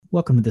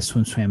Welcome to the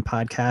Swim Swam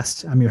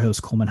podcast. I'm your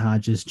host, Coleman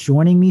Hodges.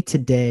 Joining me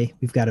today,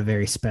 we've got a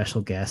very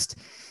special guest.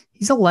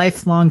 He's a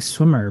lifelong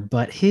swimmer,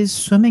 but his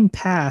swimming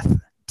path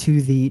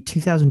to the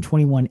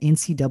 2021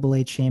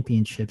 NCAA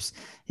championships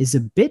is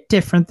a bit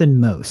different than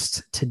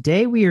most.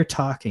 Today, we are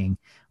talking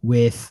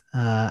with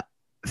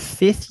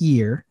fifth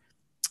year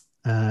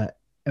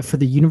for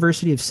the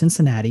University of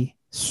Cincinnati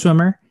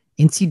swimmer,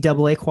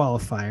 NCAA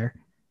qualifier,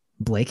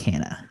 Blake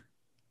Hanna.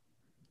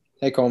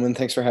 Hey, Coleman.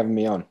 Thanks for having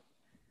me on.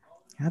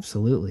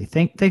 Absolutely.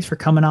 Thanks for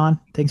coming on.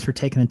 Thanks for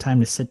taking the time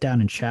to sit down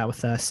and chat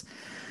with us.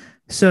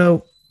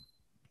 So,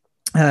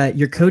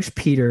 your coach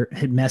Peter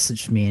had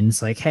messaged me and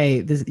it's like, "Hey,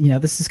 this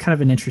is kind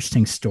of an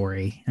interesting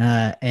story."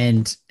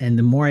 And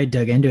the more I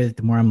dug into it,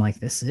 the more I'm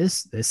like, "This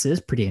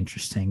is pretty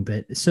interesting."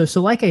 But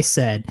so like I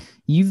said,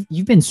 you've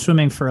been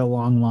swimming for a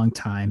long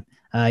time.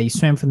 You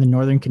swam for the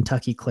Northern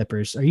Kentucky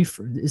Clippers.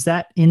 Is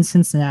that in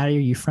Cincinnati?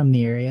 Are you from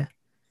the area?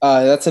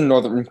 That's in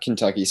Northern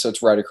Kentucky, so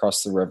it's right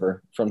across the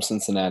river from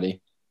Cincinnati.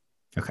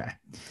 Okay.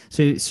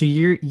 So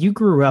you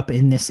grew up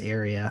in this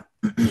area.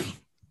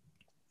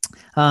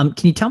 Can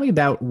you tell me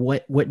about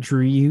what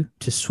drew you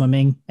to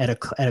swimming at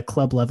a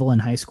club level in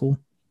high school?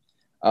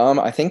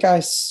 I think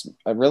I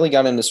really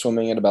got into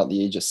swimming at about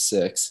the age of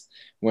 6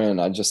 when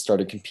I just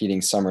started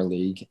competing summer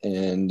league.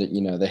 And,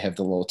 they have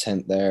the little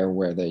tent there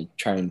where they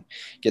try and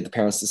get the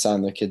parents to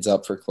sign their kids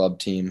up for club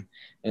team.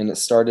 And it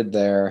started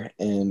there.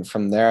 And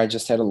from there, I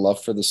just had a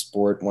love for the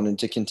sport, wanted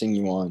to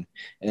continue on.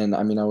 And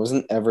I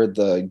wasn't ever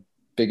the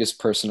biggest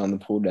person on the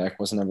pool deck,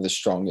 wasn't ever the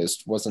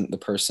strongest, wasn't the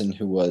person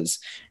who was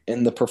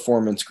in the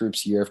performance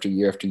groups year after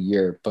year after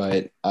year,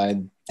 but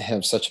I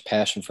have such a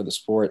passion for the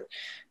sport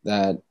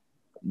that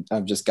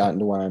I've just gotten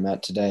to where I'm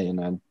at today,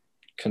 and I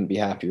couldn't be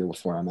happier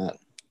with where I'm at.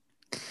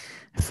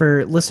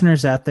 For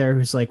listeners out there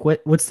who's like,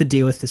 what's the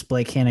deal with this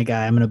Blake Hanna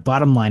guy? I'm going to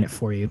bottom line it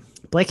for you.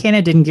 Blake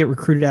Hanna didn't get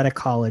recruited out of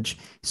college,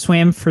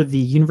 swam for the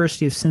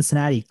University of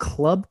Cincinnati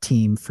club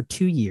team for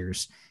 2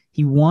 years.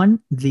 He won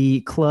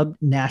the club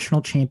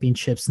national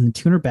championships in the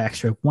 200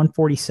 backstroke,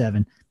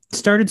 147,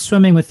 started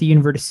swimming with the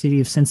University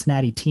of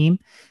Cincinnati team,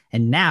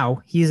 and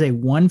now he's a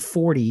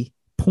 140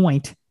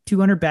 point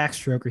 200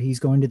 backstroker. He's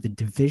going to the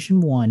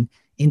Division I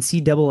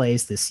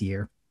NCAAs this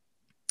year.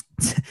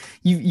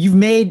 You've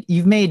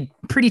made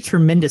pretty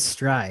tremendous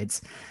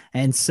strides.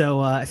 And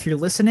so if you're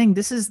listening,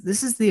 this is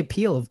the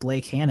appeal of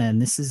Blake Hanna,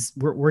 and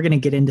we're going to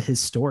get into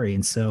his story.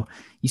 And so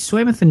you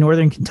swam with the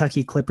Northern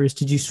Kentucky Clippers.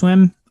 Did you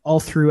swim all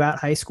throughout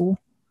high school?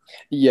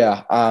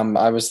 Yeah,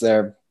 I was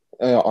there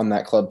on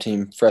that club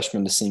team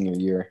freshman to senior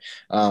year.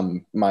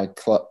 My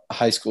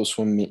high school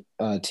swim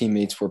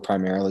teammates were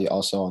primarily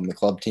also on the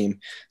club team.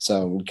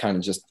 So we'd kind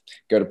of just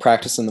go to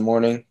practice in the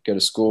morning, go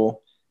to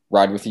school,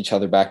 ride with each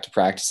other back to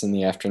practice in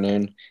the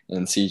afternoon,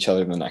 and see each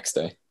other the next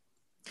day.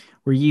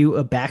 Were you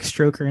a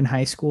backstroker in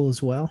high school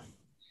as well?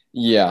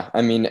 Yeah,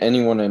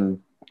 anyone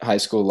in high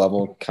school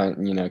level,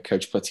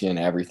 coach puts you in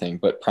everything,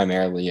 but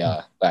primarily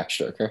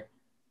backstroker.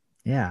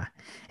 Yeah.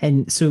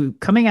 And so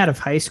coming out of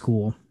high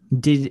school,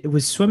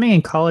 was swimming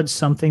in college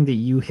something that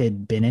you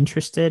had been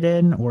interested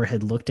in or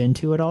had looked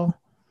into at all?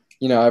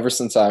 Ever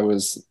since I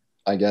was,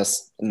 I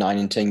guess, 9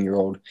 and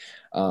 10-year-old,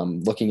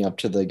 looking up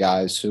to the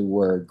guys who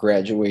were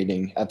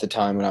graduating at the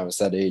time when I was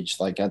that age.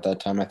 Like at that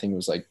time, I think it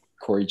was like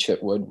Corey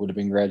Chitwood would have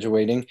been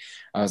graduating.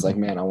 I was like,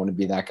 man, I want to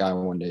be that guy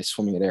one day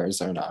swimming at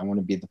Arizona. I want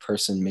to be the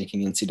person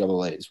making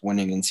NCAAs,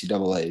 winning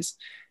NCAAs.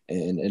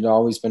 And it had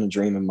always been a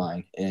dream of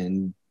mine.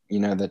 And,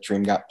 that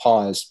dream got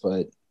paused,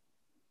 but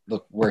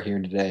look, we're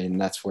here today.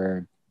 And that's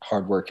where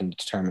hard work and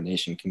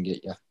determination can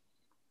get you.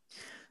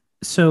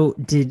 So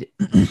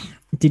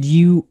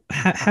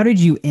how did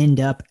you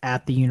end up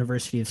at the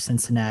University of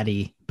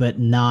Cincinnati, but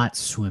not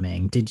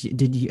swimming?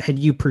 Had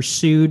you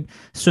pursued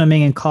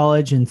swimming in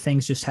college and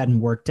things just hadn't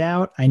worked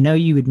out? I know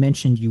you had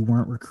mentioned you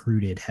weren't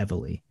recruited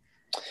heavily.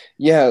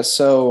 Yeah.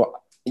 So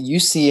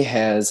UC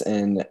has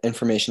an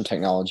information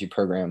technology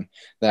program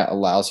that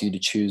allows you to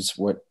choose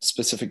what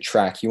specific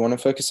track you want to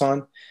focus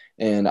on.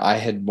 And I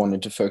had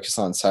wanted to focus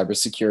on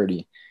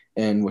cybersecurity.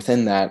 And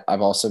within that, I've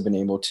also been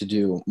able to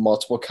do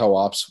multiple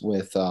co-ops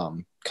with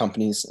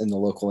companies in the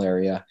local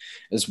area,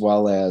 as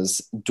well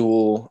as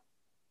dual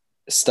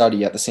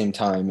study at the same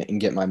time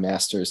and get my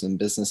master's in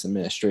business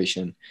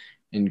administration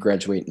and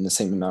graduate in the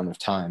same amount of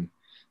time.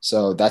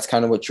 So that's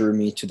kind of what drew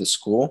me to the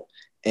school.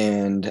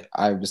 And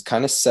I was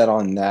kind of set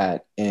on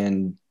that.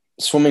 And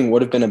swimming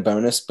would have been a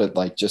bonus, but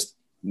like just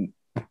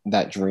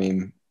that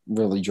dream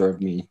really drove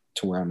me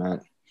to where I'm at.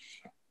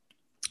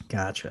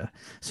 Gotcha.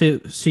 So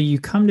you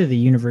come to the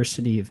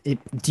University of it.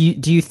 Do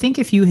you think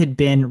if you had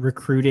been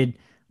recruited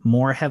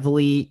more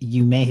heavily,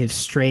 you may have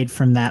strayed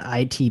from that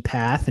IT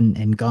path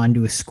and gone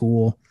to a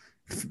school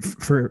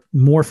for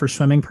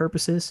swimming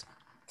purposes?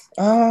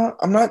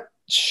 I'm not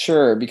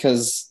sure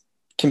because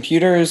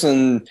computers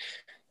and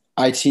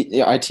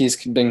IT has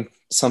been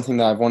something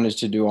that I've wanted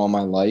to do all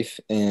my life.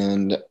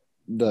 And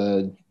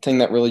the thing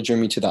that really drew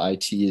me to the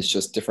IT is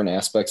just different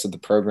aspects of the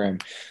program.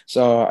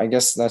 So I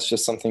guess that's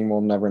just something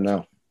we'll never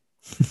know.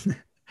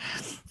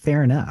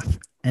 Fair enough.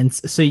 And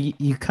so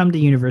you come to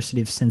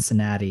University of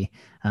Cincinnati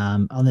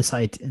on this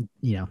IT,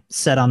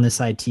 set on this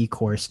IT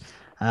course.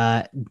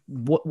 Uh,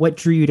 what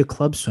drew you to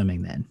club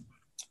swimming then?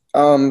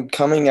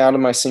 Coming out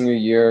of my senior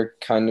year,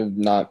 kind of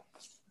not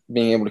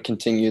being able to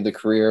continue the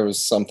career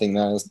was something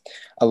that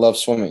I love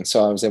swimming.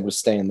 So I was able to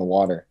stay in the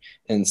water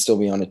and still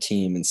be on a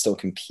team and still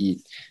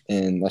compete.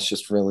 And that's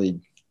just really,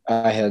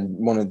 I had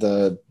one of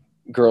the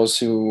girls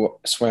who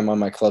swam on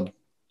my club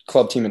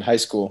team in high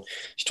school.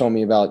 She told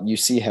me about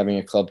UC having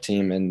a club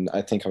team, and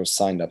I think I was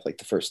signed up like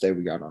the first day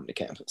we got onto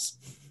campus.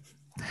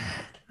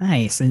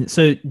 Nice. And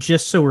so,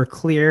 just so we're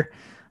clear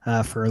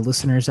for our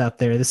listeners out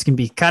there, this can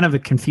be kind of a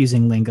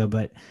confusing lingo,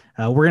 but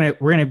we're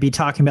gonna be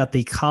talking about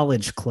the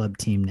college club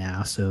team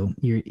now. So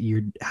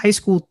your high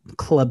school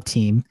club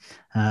team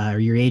or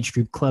your age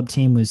group club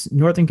team was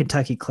Northern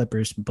Kentucky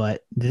Clippers,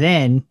 but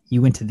then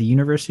you went to the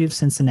University of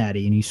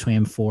Cincinnati and you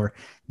swam for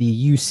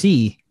the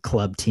UC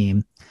club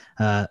team.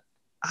 Uh,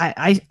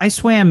 I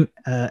swam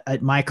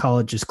at my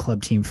college's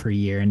club team for a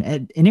year,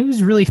 and it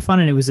was really fun,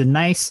 and it was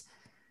a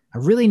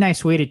really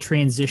nice way to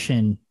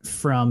transition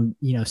from,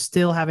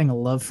 still having a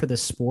love for the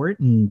sport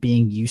and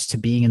being used to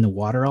being in the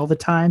water all the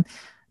time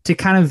to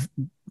kind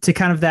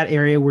of that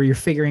area where you're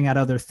figuring out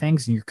other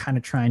things and you're kind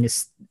of trying to,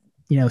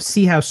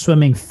 see how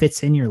swimming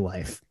fits in your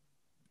life.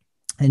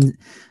 And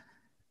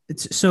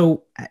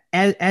so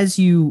as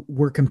you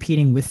were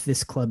competing with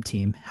this club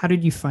team, how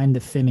did you find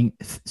the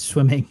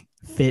swimming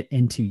fit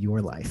into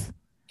your life?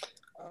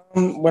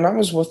 When I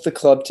was with the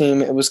club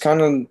team, it was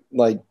kind of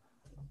like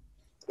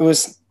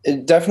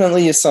it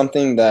definitely is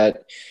something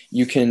that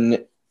you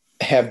can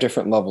have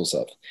different levels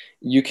of.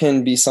 You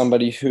can be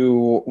somebody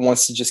who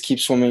wants to just keep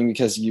swimming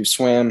because you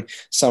swam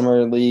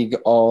summer league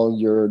all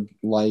your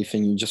life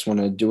and you just want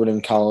to do it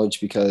in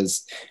college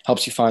because it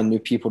helps you find new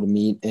people to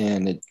meet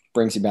and it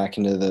brings you back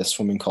into the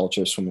swimming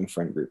culture, swimming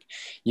friend group.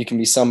 You can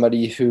be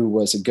somebody who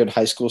was a good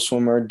high school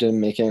swimmer, didn't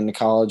make it into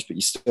college, but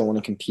you still want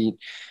to compete.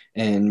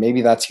 And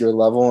maybe that's your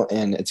level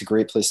and it's a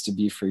great place to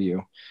be for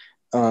you.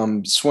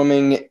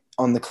 Swimming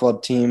on the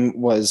club team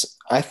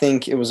I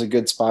think it was a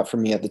good spot for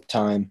me at the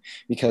time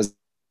because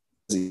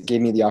it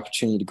gave me the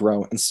opportunity to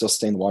grow and still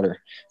stay in the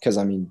water. Because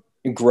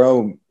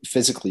grow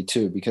physically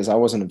too, because I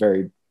wasn't a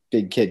very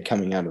big kid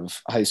coming out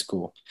of high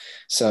school.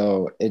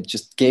 So it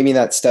just gave me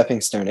that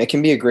stepping stone. It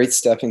can be a great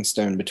stepping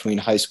stone between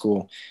high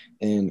school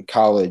and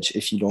college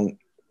if you don't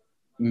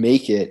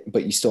make it,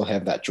 but you still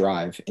have that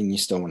drive and you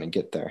still want to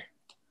get there.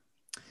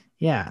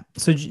 Yeah.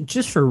 So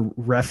just for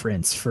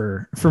reference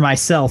for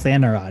myself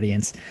and our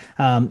audience,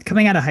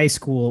 coming out of high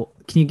school,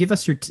 can you give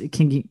us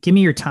can you give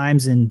me your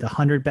times in the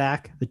 100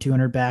 back, the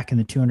 200 back, and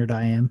the 200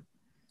 IM?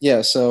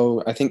 Yeah,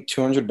 so I think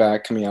 200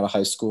 back coming out of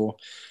high school,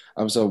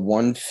 I was a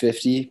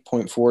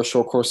 150.4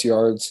 short course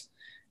yards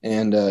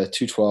and a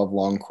 212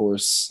 long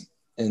course.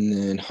 And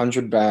then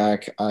 100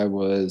 back, I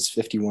was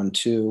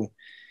 51.2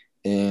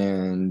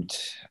 and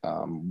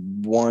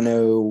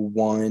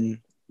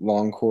 101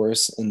 long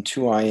course. And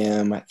 2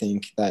 IM, I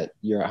think that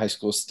year at high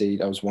school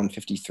state, I was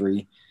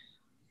 153.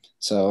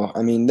 So,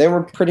 they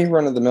were pretty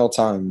run of the mill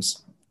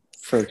times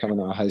for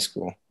coming out of high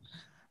school.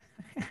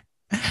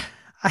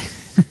 I,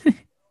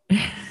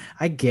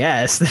 I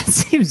guess that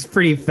seems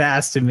pretty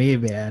fast to me,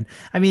 man.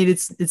 I mean,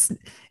 it's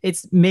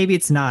maybe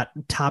it's not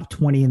top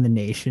 20 in the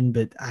nation,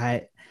 but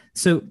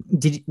so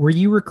were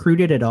you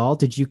recruited at all?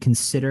 Did you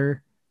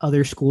consider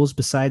other schools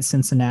besides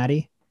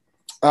Cincinnati?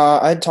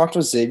 I talked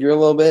with Xavier a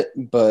little bit,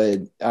 but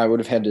I would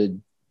have had to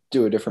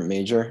do a different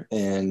major,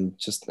 and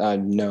just I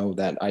know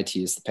that IT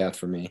is the path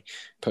for me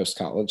post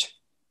college.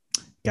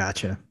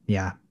 Gotcha.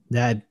 Yeah.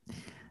 That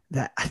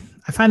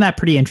I find that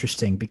pretty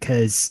interesting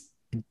because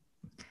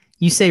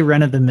you say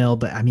run of the mill,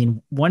 but I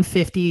mean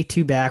 150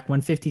 two back,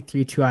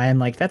 153 two IM,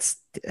 like that's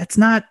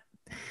not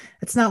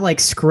like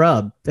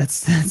scrub.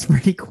 That's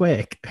pretty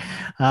quick.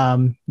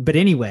 But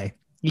anyway,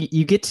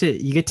 you get to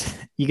the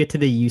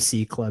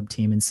UC club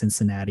team in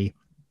Cincinnati.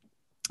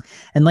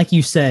 And like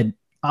you said,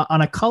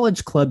 on a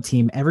college club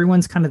team,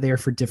 everyone's kind of there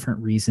for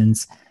different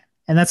reasons.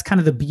 And that's kind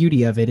of the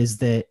beauty of it is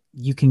that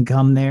you can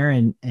come there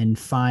and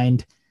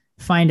find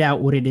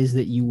out what it is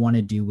that you want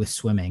to do with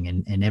swimming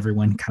and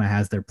everyone kind of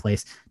has their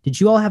place. Did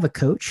you all have a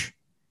coach?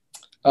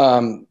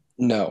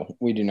 No,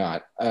 we do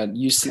not.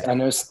 You see, I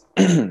know,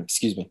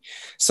 excuse me,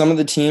 some of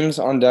the teams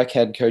on deck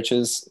had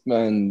coaches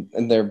and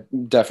they're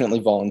definitely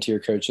volunteer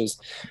coaches,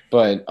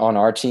 but on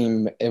our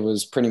team, it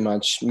was pretty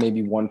much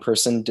maybe one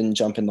person didn't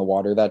jump in the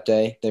water that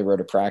day. They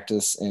wrote a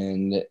practice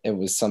and it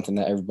was something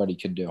that everybody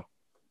could do.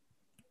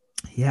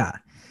 Yeah.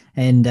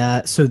 And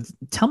so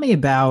tell me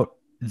about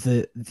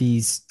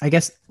these, I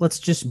guess let's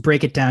just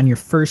break it down your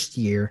first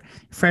year,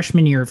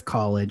 freshman year of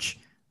college.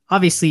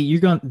 Obviously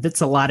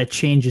that's a lot of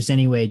changes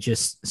anyway,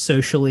 just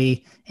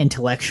socially,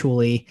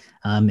 intellectually.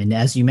 And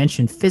as you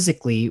mentioned,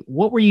 physically,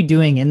 what were you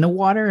doing in the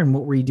water and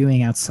what were you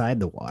doing outside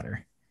the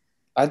water?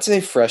 I'd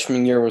say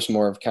freshman year was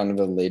more of kind of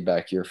a laid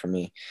back year for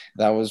me.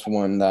 That was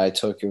one that I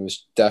took. It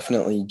was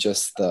definitely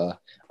just all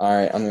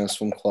right, I'm going to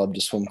swim club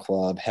to swim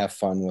club, have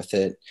fun with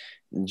it.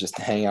 and just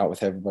hang out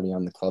with everybody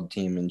on the club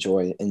team,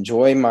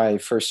 enjoy my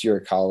first year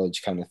of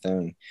college kind of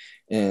thing.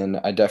 And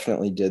I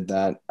definitely did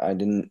that. I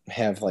didn't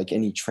have like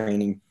any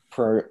training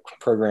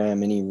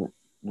program, any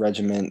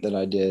regiment that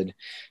I did.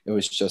 It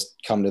was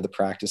just come to the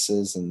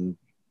practices and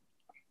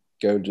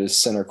go to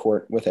center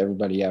court with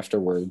everybody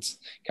afterwards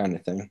kind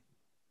of thing.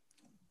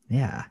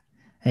 Yeah.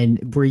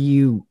 And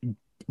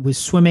was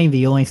swimming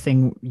the only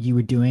thing you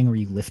were doing? Were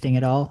you lifting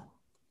at all?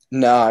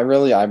 No,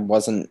 I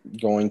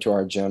wasn't going to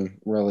our gym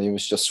really. It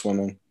was just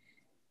swimming.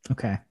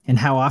 Okay. And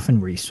how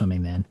often were you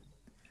swimming then?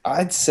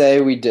 I'd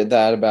say we did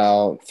that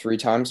about 3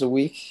 times a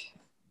week.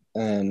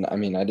 And I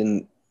mean, I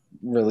didn't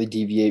really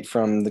deviate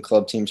from the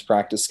club team's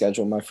practice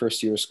schedule my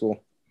first year of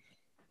school.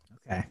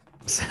 Okay.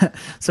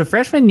 So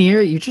freshman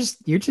year,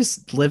 you're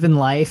just living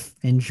life,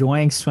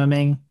 enjoying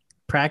swimming,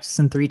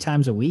 practicing 3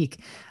 times a week.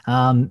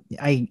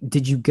 I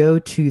did you go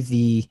to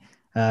the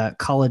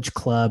college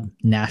club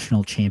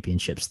national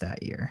championships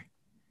that year?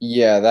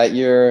 Yeah, that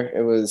year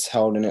it was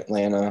held in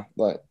Atlanta,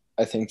 but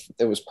I think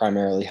it was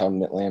primarily held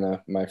in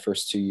Atlanta my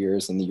first 2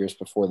 years and the years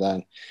before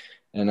that.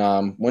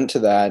 And went to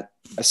that.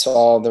 I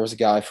saw there was a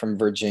guy from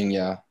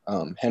Virginia,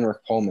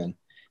 Henrik Pullman,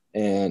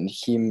 and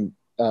he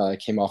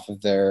came off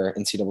of their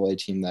NCAA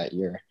team that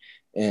year.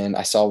 And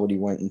I saw what he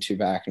went into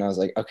back, and I was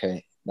like,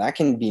 okay, that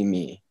can be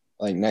me.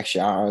 Like next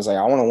year, I was like,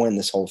 I want to win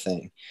this whole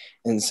thing.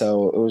 And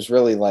so it was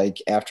really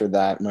like after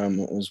that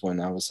moment was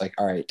when I was like,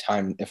 all right,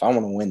 time. If I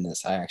want to win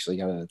this, I actually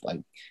gotta like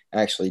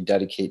actually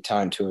dedicate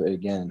time to it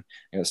again.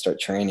 I gotta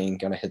start training,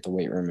 gotta hit the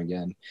weight room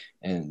again,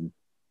 and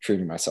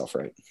treating myself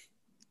right.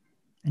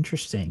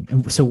 Interesting.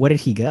 And so what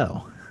did he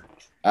go?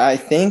 I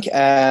think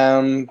I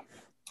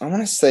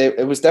want to say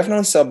it was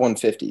definitely sub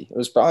 150. It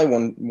was probably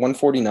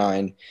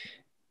 149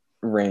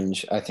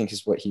 range, I think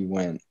is what he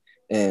went.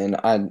 And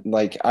I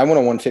went a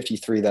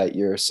 153 that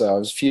year, so I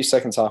was a few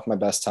seconds off my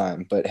best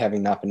time, but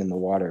having not been in the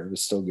water, it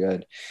was still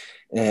good.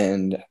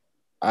 And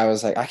I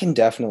was like, I can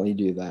definitely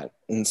do that.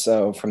 And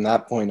so from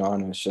that point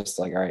on, it was just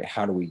like, all right,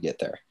 how do we get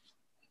there?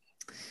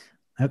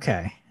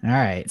 Okay. All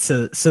right.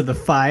 So the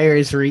fire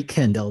is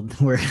rekindled.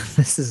 Where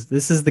this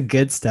is the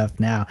good stuff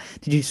now.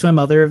 Did you swim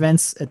other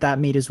events at that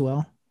meet as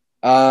well?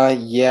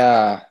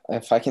 Yeah,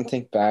 if I can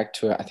think back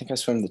to it, I think I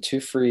swam the two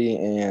free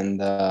and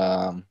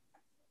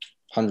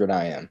 100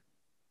 IM.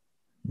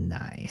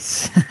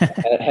 Nice.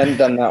 I hadn't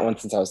done that one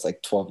since I was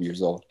like 12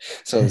 years old,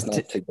 so it was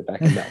nice to get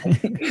back in that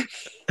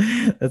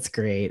one. That's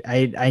great.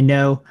 I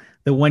know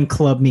the one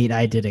club meet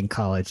I did in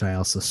college, I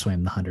also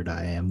swam the 100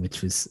 IM,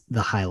 which was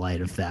the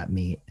highlight of that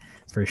meet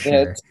for Yeah,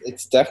 sure.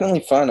 it's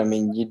definitely fun. I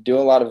mean, you do a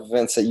lot of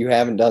events that you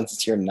haven't done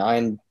since you're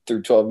 9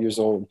 through 12 years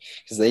old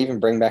because they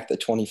even bring back the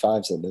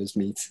 25s at those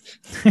meets.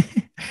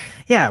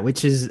 Yeah,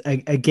 which is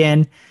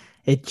again,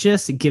 it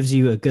just gives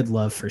you a good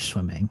love for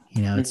swimming.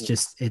 It's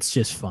Mhm.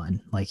 just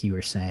fun, like you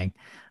were saying.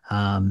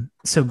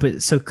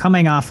 So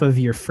coming off of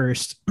your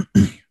first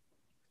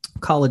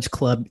college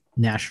club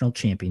national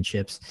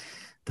championships,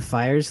 the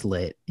fire's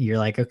lit. You're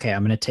like, okay,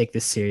 I'm going to take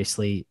this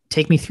seriously.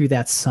 Take me through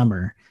that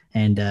summer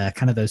and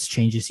kind of those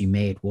changes you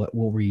made. What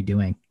were you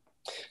doing?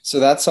 So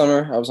that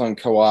summer, I was on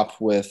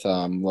co-op with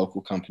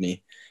local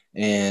company,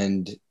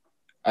 and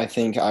I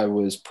think I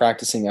was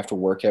practicing after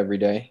work every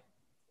day.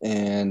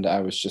 And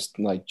I was just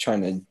like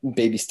trying to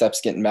baby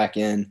steps getting back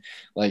in.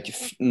 Like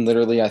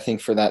literally, I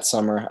think for that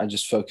summer, I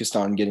just focused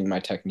on getting my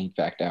technique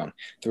back down.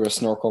 Threw a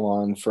snorkel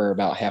on for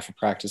about half a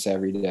practice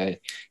every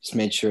day. Just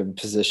made sure the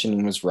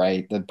positioning was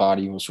right, the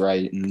body was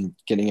right, and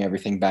getting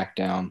everything back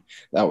down.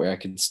 That way I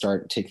could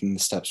start taking the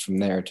steps from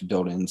there to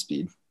build in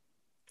speed.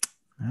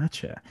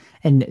 Gotcha.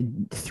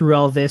 And through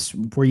all this,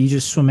 were you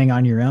just swimming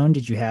on your own?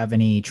 Did you have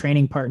any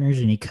training partners,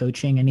 any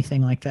coaching,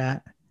 anything like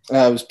that?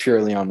 I was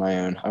purely on my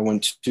own. I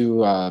went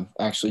to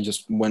actually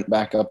just went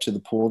back up to the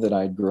pool that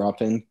I grew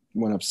up in,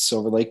 went up to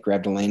Silver Lake,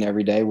 grabbed a lane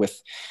every day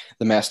with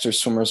the master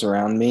swimmers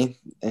around me,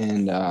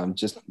 and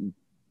just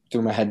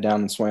threw my head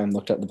down and swam,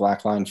 looked at the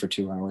black line for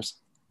 2 hours.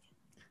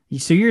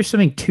 So you're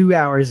swimming 2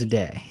 hours a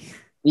day.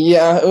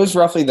 Yeah, it was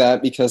roughly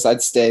that because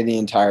I'd stay the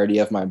entirety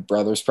of my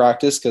brother's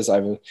practice because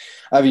I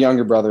have a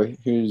younger brother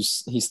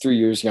he's 3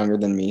 years younger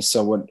than me.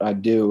 So what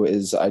I'd do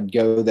is I'd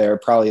go there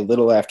probably a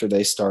little after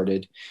they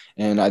started,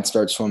 and I'd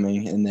start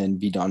swimming and then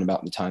be done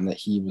about the time that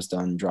he was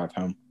done and drive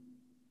home.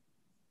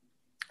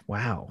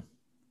 Wow.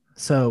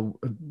 So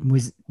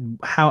was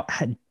how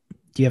do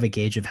you have a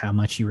gauge of how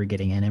much you were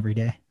getting in every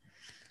day?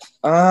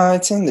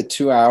 I'd say in the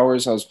 2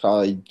 hours I was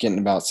probably getting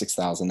about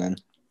 6,000 in.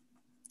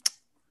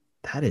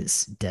 That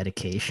is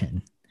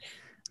dedication,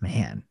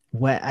 man.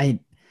 What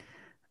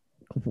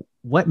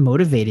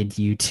motivated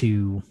you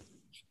to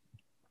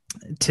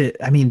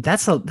I mean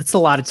that's a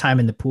lot of time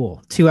in the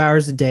pool. 2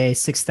 hours a day,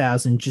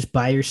 6,000 just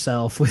by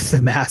yourself with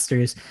the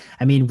masters.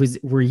 I mean,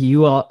 were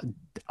you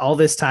all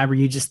this time were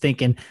you just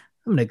thinking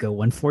I'm gonna go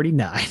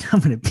 149?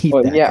 I'm gonna beat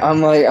Well, that yeah, guy. I'm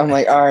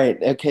like, all right,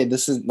 okay,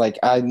 this is like,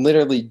 I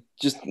literally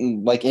just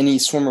like any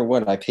swimmer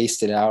would, I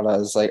paced it out. I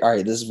was like, all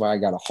right, this is where I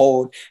got to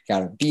hold, got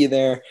to be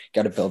there,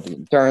 got to build the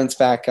endurance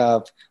back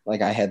up.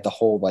 Like I had the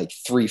whole like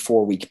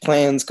 3-4 week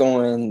plans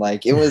going.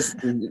 Like it was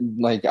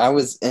like I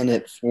was in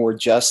it for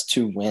just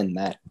to win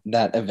that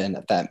event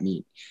at that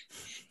meet.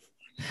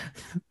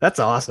 That's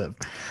awesome.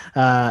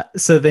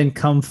 So then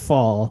come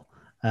fall,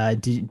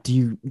 do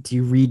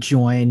you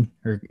rejoin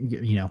or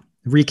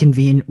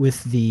reconvene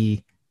with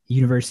the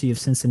University of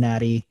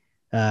Cincinnati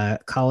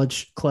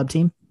college club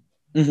team?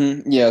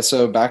 Yeah,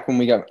 so back when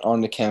we got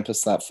onto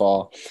campus that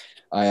fall,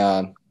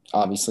 I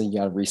obviously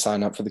got to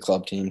re-sign up for the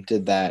club team.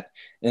 Did that,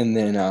 and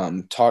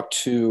then talked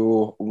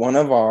to one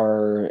of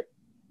our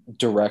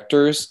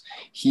directors.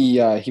 He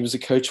was a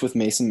coach with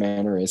Mason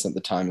Manor Race at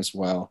the time as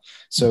well,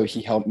 so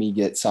he helped me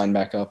get signed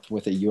back up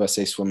with a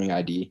USA Swimming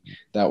ID.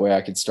 That way,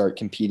 I could start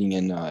competing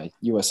in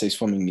USA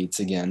Swimming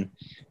meets again.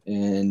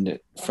 And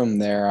from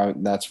there,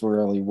 that's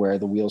really where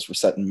the wheels were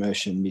set in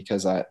motion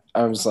because I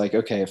was like,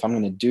 okay, if I'm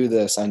going to do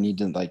this, I need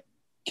to like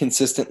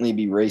consistently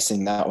be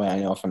racing. That way I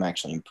know if I'm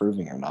actually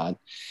improving or not.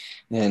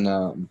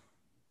 And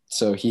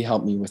so he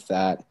helped me with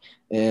that.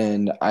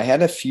 And I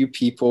had a few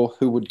people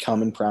who would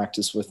come and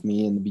practice with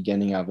me in the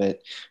beginning of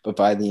it. But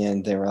by the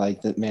end, they were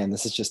like, man,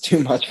 this is just too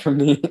much for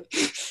me.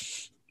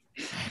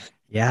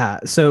 Yeah.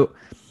 So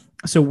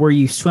were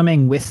you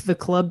swimming with the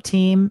club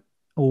team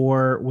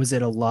or was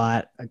it a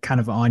lot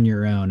kind of on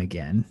your own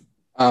again?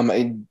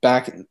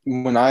 Back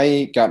when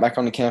I got back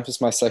on the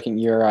campus my second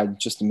year, I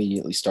just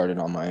immediately started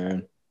on my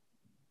own.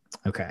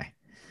 Okay.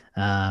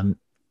 Um,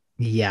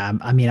 yeah,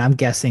 I mean, I'm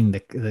guessing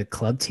the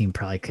club team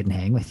probably couldn't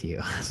hang with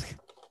you.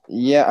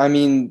 Yeah, I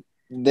mean,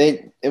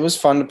 it was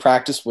fun to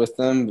practice with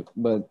them,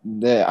 but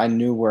I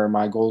knew where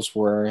my goals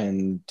were,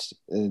 and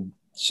it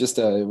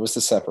was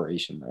the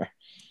separation there.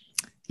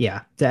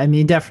 Yeah, I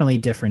mean, definitely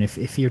different.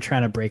 If you're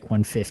trying to break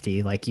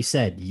 150, like you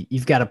said,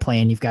 you've got a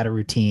plan, you've got a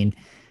routine.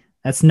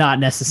 That's not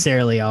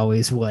necessarily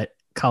always what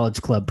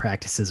college club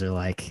practices are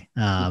like.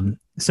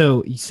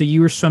 So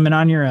you were swimming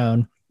on your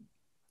own.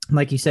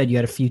 Like you said, you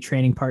had a few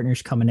training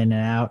partners coming in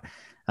and out.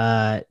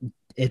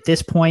 At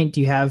this point,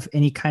 do you have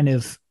any kind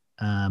of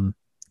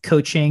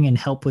coaching and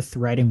help with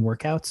writing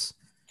workouts?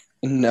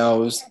 No,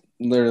 it was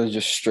literally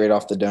just straight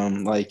off the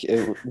dome. Like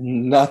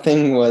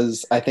nothing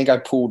was. I think I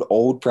pulled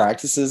old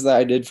practices that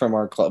I did from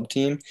our club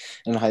team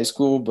in high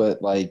school,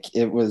 but like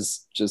it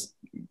was just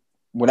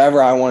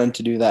whatever I wanted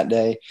to do that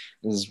day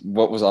is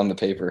what was on the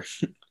paper.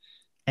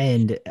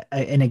 And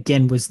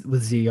again, was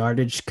the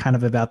yardage kind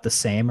of about the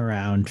same,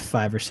 around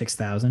 5 or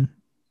 6,000?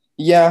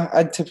 Yeah,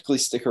 I'd typically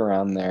stick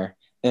around there.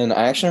 And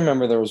I actually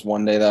remember there was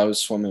one day that I was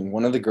swimming.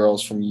 One of the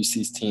girls from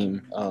UC's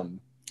team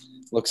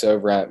looks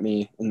over at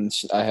me, and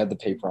I had the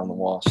paper on the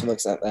wall. She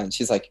looks at that and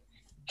she's like,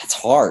 "That's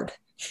hard."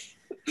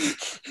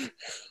 She's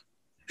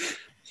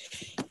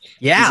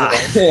Yeah.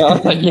 like, "Yeah."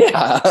 I'm like,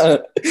 "Yeah."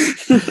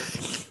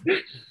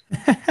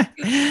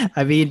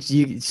 I mean,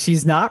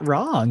 she's not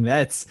wrong.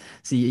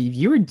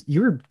 You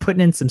were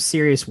putting in some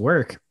serious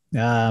work.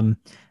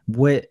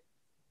 What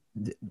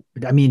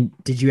I mean,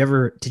 did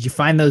you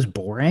find those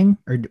boring,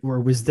 or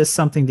was this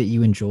something that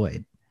you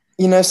enjoyed?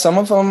 Some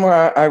of them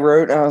where I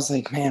wrote, and I was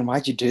like, "Man,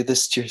 why'd you do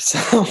this to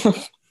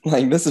yourself?"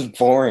 Like, this is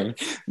boring.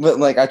 But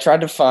like, I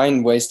tried to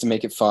find ways to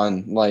make it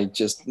fun. Like,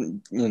 just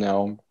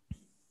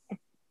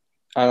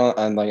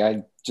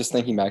I just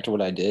thinking back to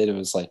what I did, it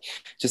was like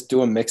just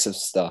do a mix of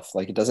stuff.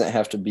 Like it doesn't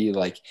have to be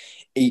like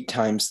 8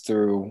 times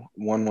through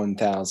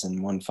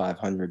 1,000,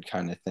 1,500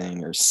 kind of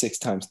thing, or 6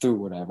 times through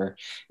whatever.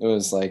 It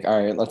was like,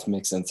 all right, let's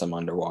mix in some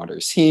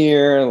underwaters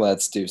here.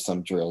 Let's do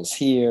some drills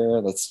here.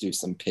 Let's do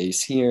some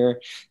pace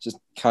here. Just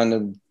kind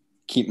of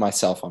keep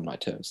myself on my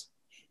toes.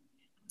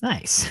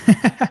 Nice.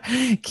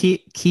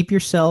 Keep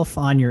yourself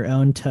on your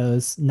own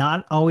toes.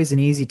 Not always an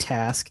easy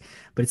task,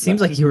 but it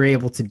seems No. like you were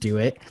able to do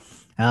it.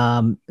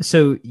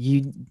 So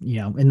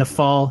in the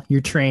fall,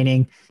 you're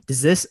training.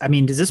 Does this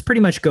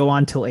pretty much go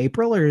on till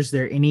April, or is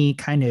there any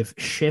kind of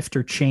shift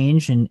or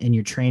change in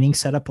your training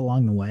setup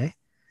along the way?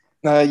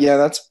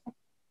 Yeah,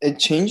 it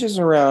changes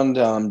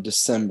around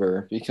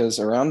December because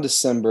around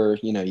December,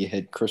 you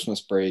hit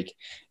Christmas break.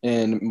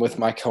 And with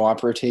my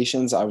co-op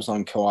rotations, I was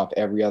on co-op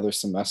every other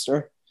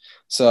semester.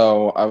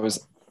 So I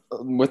was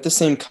with the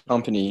same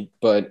company,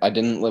 but I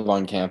didn't live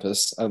on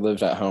campus. I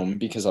lived at home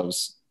because I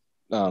was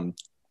um,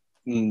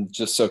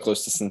 just so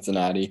close to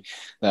Cincinnati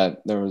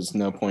that there was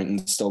no point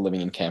in still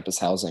living in campus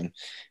housing.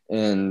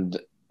 And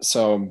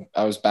so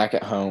I was back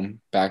at home,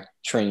 back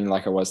training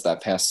like I was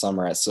that past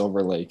summer at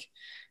Silver Lake.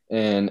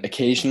 And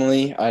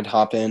occasionally I'd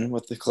hop in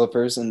with the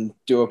Clippers and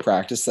do a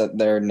practice that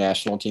their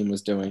national team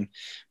was doing.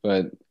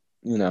 But,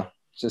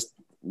 just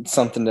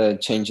something to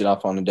change it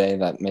up on a day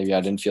that maybe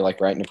I didn't feel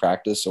like writing a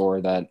practice,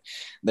 or that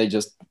they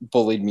just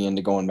bullied me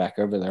into going back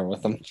over there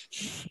with them.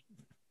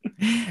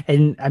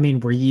 And I mean,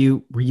 were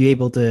you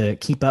able to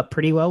keep up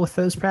pretty well with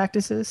those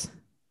practices?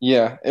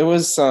 Yeah, it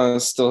was I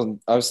was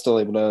still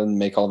able to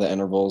make all the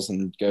intervals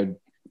and go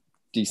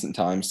decent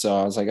times. So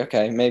I was like,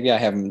 okay, maybe I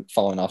haven't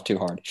fallen off too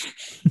hard.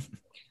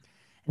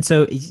 And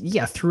so,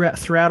 yeah,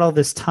 throughout all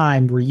this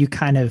time, were you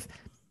kind of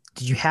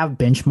did you have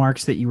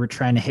benchmarks that you were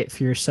trying to hit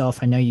for yourself?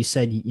 I know you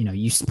said,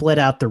 you split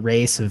out the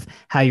race of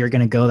how you're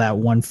going to go that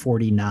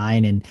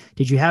 149. And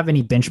did you have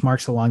any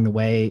benchmarks along the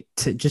way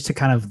to just to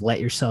kind of let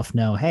yourself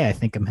know, hey, I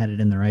think I'm headed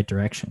in the right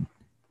direction?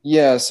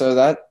 Yeah, so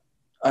that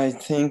I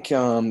think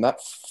that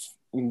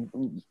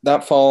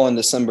fall in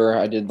December,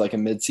 I did like a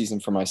mid-season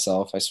for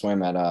myself. I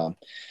swam at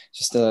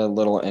just a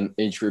little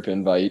age group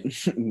invite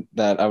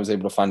that I was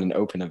able to find an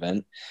open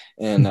event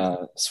and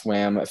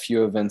swam a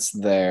few events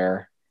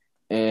there.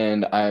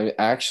 And I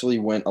actually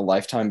went a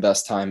lifetime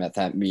best time at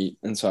that meet.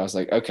 And so I was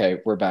like, okay,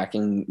 we're back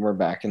in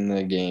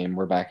the game.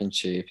 We're back in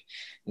shape.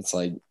 It's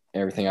like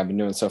everything I've been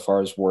doing so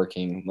far is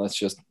working. Let's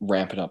just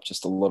ramp it up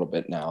just a little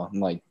bit now.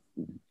 And like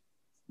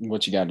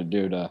what you got to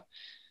do to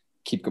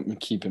keep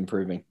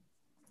improving.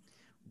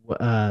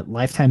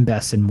 Lifetime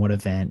best in what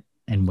event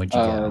and what'd you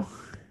Uh, go?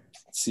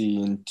 let's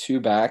see, in two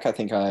back, I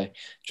think I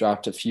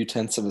dropped a few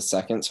tenths of a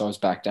second, so I was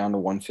back down to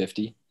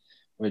 150,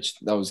 which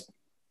that was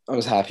I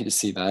was happy to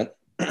see that.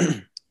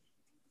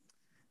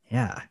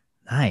 Yeah.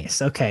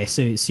 Nice. Okay.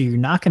 So you're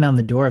knocking on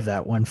the door of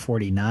that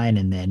 149.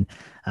 And then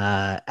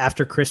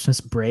after Christmas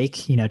break,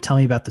 tell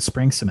me about the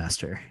spring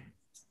semester.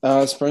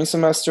 Spring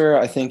semester,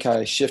 I think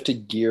I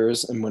shifted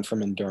gears and went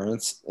from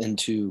endurance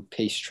into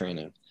pace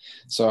training.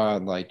 So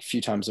like a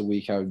few times a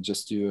week, I would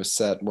just do a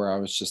set where I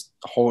was just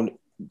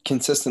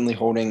consistently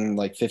holding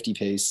like 50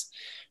 pace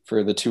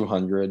for the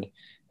 200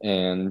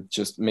 and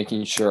just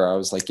making sure I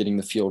was like getting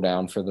the fuel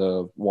down for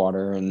the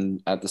water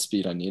and at the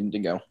speed I needed to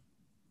go.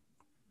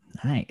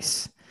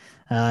 Nice.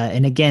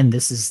 And again,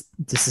 this is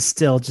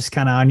still just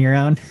kind of on your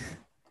own.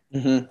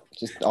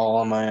 Just all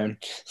on my own.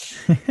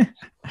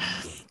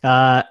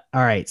 All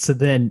right. So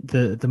then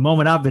the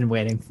moment I've been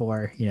waiting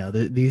for,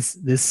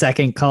 this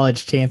second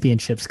college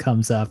championships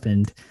comes up,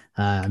 and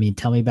I mean,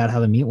 tell me about how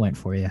the meet went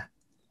for you.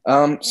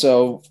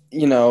 So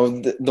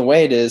the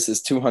way it is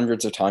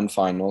 200s are timed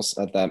finals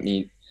at that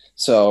meet.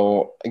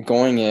 So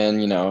going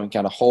in,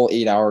 got a whole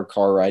 8 hour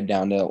car ride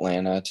down to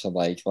Atlanta to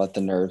like let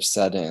the nerves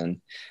set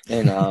in.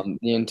 And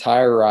the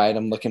entire ride,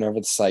 I'm looking over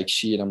the psych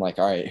sheet. I'm like,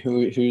 all right,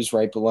 who's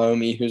right below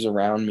me? Who's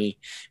around me?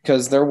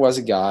 Because there was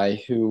a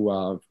guy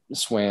who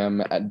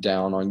swam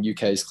down on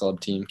UK's club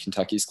team,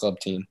 Kentucky's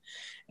club team,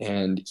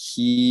 and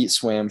he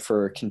swam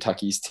for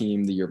Kentucky's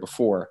team the year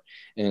before.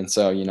 And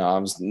so, I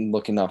was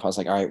looking up, I was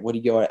like, all right, what did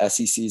he go at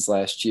SECs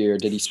last year?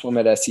 Did he swim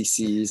at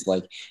SECs?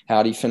 Like,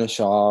 how did he finish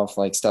off?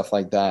 Like, stuff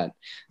like that.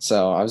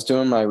 So I was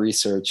doing my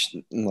research,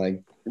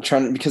 like,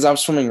 trying, because I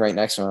was swimming right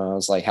next to him. I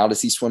was like, how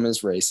does he swim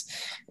his race?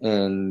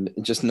 And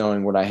just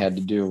knowing what I had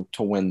to do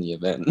to win the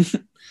event.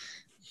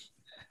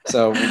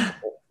 So now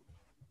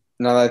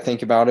that I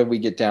think about it, we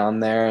get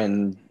down there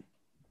and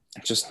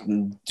just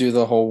do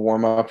the whole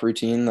warm up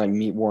routine, like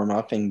meet warm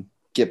up and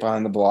get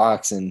behind the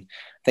blocks. And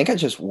I think I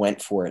just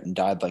went for it and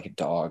died like a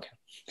dog.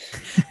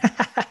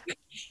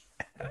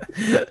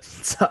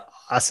 It's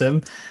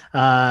awesome.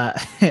 Uh,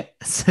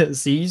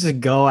 so you just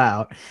go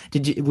out.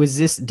 Did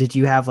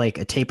you have like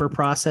a taper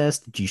process?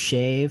 Did you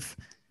shave?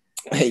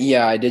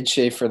 Yeah, I did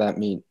shave for that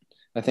meet.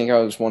 I think I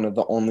was one of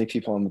the only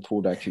people on the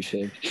pool deck who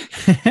shaved.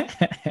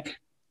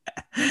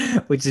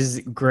 Which is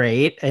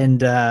great.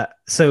 And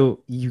so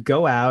you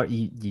go out,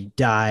 you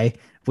die.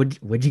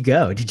 Would you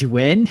go? Did you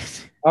win?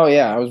 Oh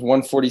yeah, I was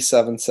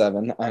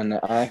 147.7, and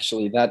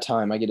actually that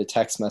time I get a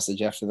text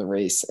message after the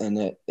race,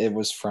 and it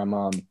was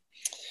from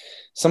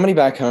somebody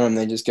back home.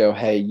 They just go,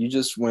 "Hey, you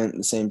just went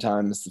the same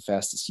time as the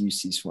fastest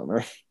UC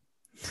swimmer."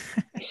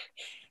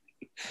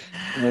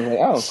 And I was like,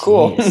 "Oh,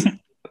 cool."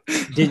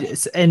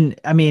 Jeez. And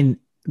I mean,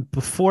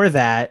 before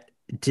that,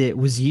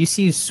 was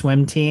UC's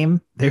swim team,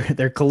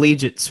 their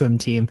collegiate swim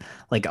team,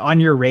 like on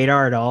your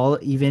radar at all,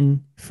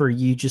 even for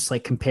you just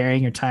like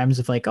comparing your times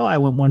of like, oh, I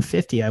went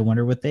 150. I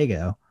wonder what they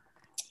go.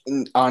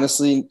 And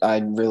honestly, I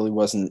really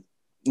wasn't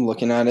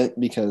looking at it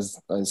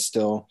because I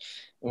still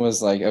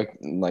was like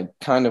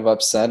kind of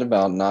upset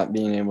about not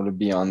being able to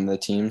be on the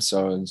team.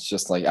 So it's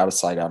just like out of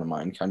sight, out of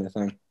mind kind of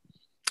thing.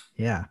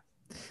 Yeah.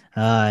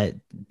 Uh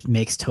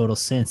Makes total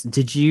sense.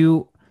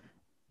 D-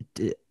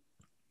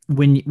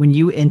 when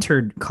you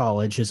entered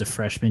college as a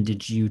freshman,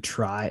 did you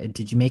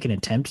make an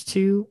attempt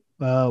to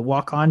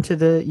walk on to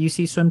the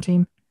UC swim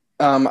team?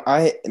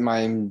 I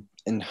my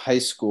in high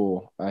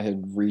school I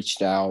had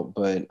reached out,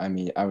 but I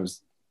mean I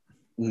was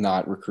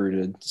not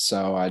recruited,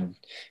 so I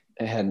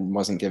had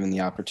wasn't given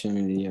the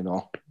opportunity at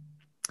all.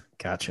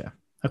 Gotcha.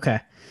 Okay.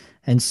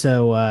 And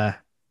so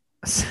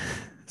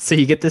so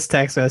you get this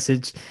text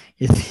message.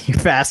 You're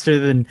faster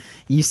than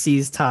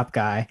UC's top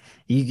guy.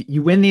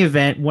 You win the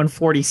event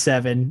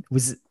 147.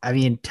 I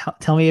mean,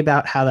 tell me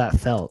about how that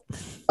felt.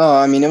 Oh,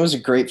 I mean, it was a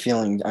great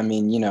feeling. I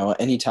mean,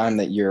 anytime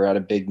that you're at a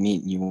big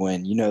meet and you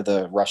win,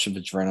 the rush of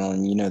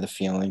adrenaline, the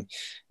feeling.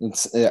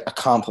 It's an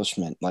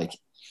accomplishment. Like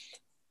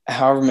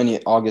however many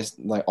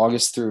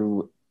August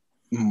through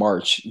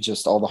March,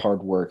 just all the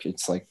hard work,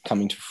 it's like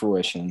coming to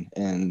fruition.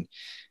 And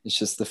it's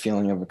just the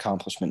feeling of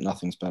accomplishment.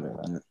 Nothing's better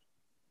than it.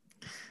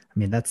 I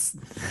mean,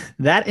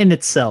 that in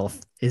itself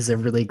is a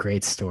really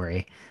great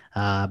story.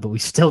 But we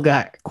still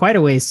got quite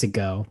a ways to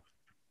go.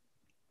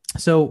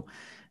 So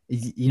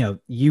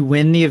you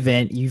win the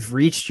event, you've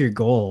reached your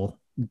goal.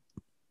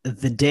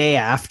 The day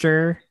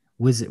after,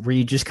 were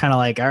you just kind of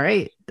like, all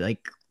right,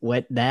 like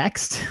what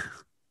next?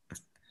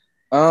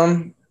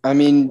 I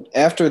mean,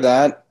 after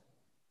that,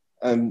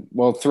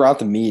 well, throughout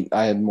the meet,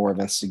 I had more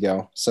events to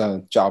go,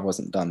 so job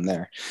wasn't done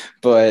there.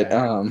 But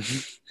Okay.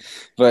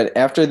 but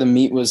after the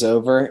meet was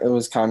over, it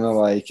was kind of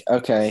like,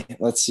 okay,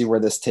 let's see where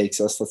this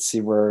takes us. Let's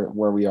see where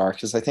we are,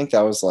 because I think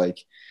that was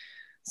like,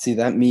 see,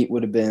 that meet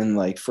would have been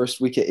like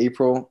first week of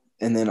April,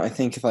 and then I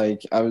think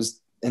like I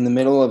was in the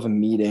middle of a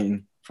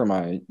meeting for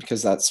my,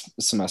 because that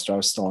semester I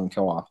was still in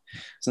co-op.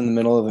 So in the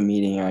middle of a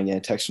meeting, I get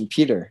a text from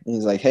Peter, and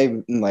he's like, "Hey,"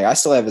 and like I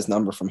still have his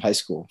number from high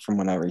school from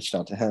when I reached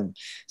out to him.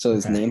 So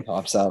his Okay. name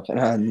pops up, and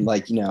I'm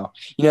like,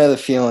 the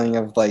feeling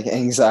of like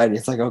anxiety.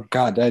 It's like, oh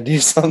God, did I do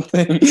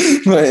something?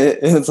 But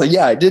it's like,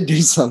 yeah, I did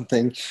do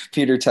something.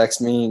 Peter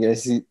texts me, and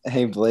goes,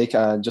 "Hey Blake,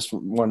 I just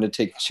wanted to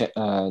take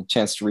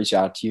chance to reach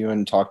out to you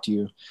and talk to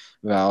you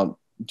about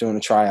doing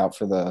a tryout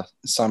for the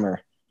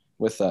summer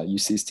with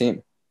UC's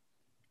team."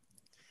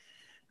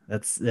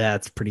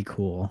 That's pretty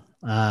cool.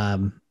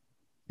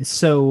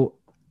 So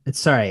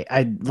sorry,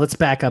 let's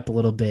back up a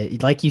little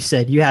bit. Like you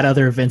said, you had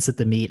other events at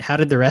the meet. How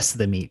did the rest of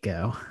the meet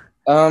go?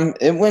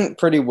 It went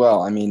pretty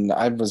well. I mean,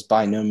 I was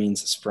by no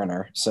means a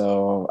sprinter,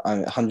 so I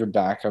 100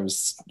 back, I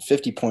was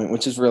 50 point,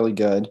 which is really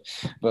good,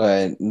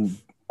 but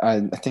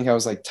I think I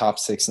was like top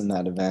six in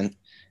that event.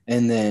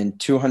 And then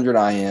 200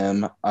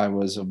 IM, I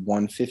was a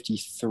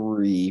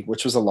 153,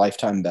 which was a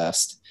lifetime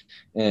best,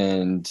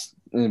 and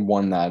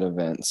won that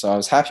event. So I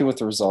was happy with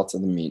the results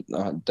of the meet.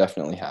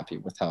 Definitely happy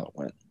with how it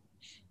went.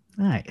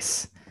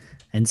 Nice.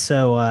 And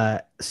so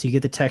you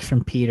get the text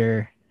from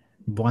Peter,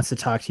 wants to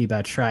talk to you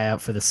about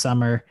tryout for the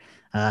summer.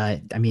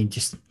 I mean,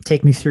 just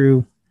take me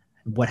through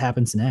what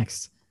happens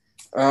next.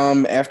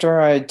 After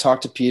I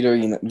talked to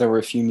Peter, there were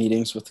a few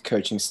meetings with the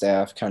coaching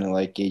staff, kind of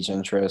like gauge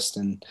interest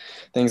and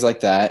things like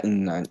that.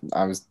 And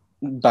I was,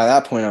 by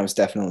that point, I was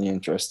definitely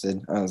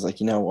interested. I was like,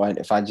 you know what,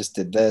 if I just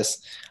did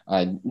this,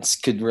 I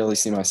could really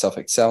see myself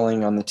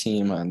excelling on the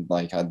team. And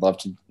like, I'd love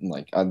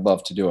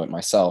to do it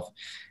myself.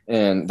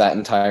 And that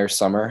entire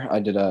summer, I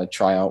did a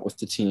tryout with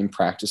the team,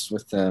 practiced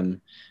with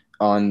them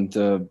on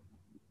the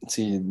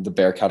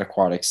Bearcat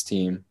Aquatics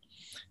team,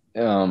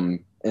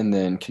 and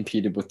then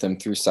competed with them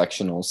through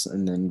sectionals,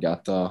 and then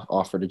got the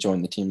offer to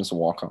join the team as a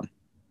walk-on.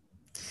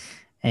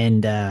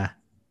 And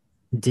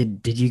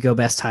did you go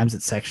best times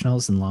at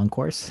sectionals and long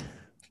course?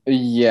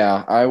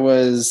 Yeah, I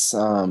was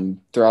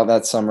throughout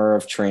that summer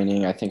of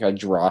training, I think I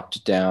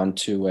dropped down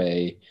to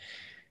a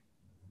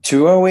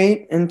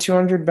 208 and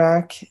 200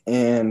 back,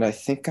 and I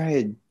think I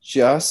had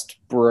just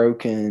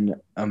broken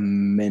a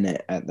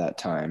minute at that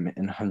time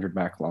in 100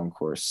 back long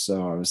course.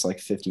 So I was like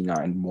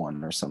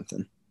 59-1 or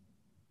something.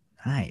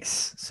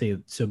 Nice.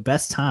 So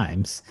best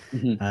times.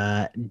 Mhm.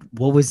 Uh,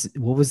 what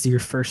was your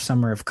first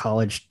summer of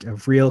college,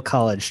 of real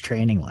college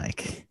training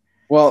like?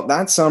 Well,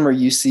 that summer,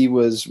 UC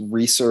was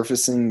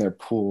resurfacing their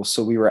pool.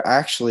 So we were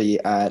actually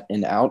at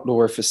an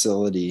outdoor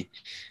facility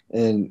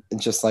and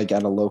just like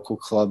at a local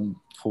club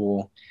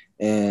pool.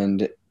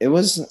 And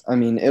I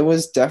mean, it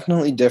was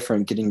definitely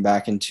different getting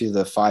back into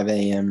the 5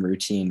 a.m.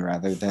 routine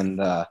rather than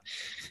the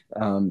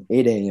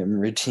 8 a.m.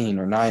 routine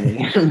or 9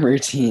 a.m.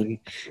 routine.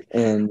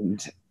 And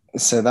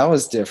so that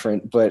was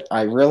different, but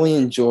I really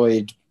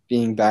enjoyed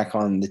being back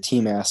on the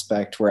team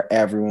aspect where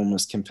everyone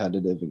was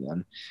competitive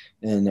again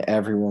and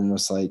everyone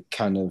was like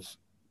kind of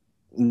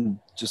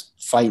just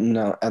fighting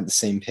out at the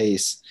same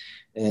pace.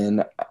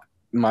 And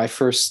my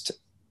first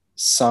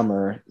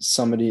summer,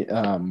 somebody,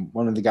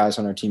 one of the guys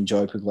on our team,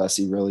 Joey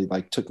Puglisi, really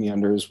like took me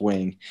under his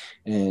wing,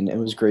 and it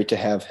was great to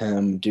have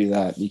him do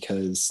that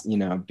because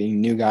being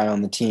new guy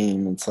on the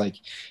team, it's like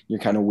you're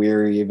kind of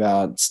weary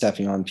about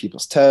stepping on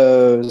people's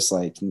toes,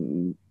 like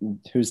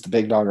who's the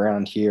big dog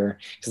around here,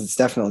 because it's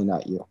definitely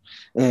not you.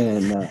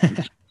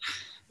 And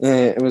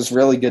it was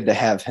really good to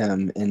have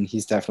him, and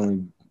he's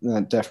definitely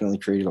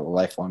created a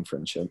lifelong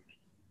friendship.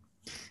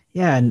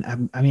 Yeah,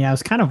 and I mean, I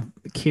was kind of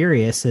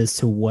curious as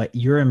to what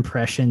your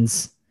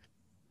impressions,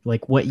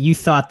 like what you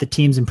thought the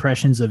team's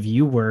impressions of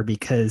you were,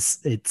 because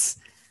it's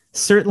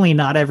certainly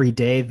not every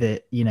day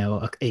that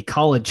a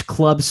college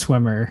club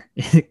swimmer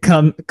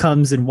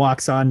comes and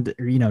walks on,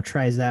 or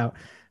tries out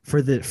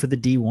for the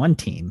D1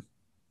 team.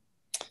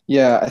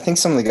 Yeah, I think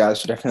some of the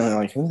guys are definitely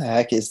like, "Who the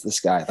heck is this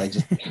guy? Like,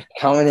 just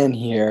coming in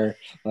here,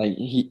 like,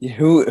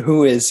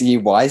 who is he?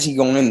 Why is he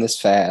going this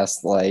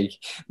fast? Like,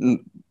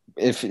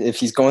 if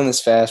he's going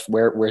this fast,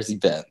 where's he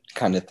been?"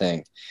 Kind of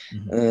thing.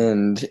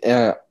 Mhm.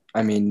 And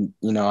I mean,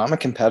 I'm a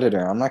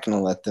competitor. I'm not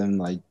gonna let them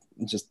like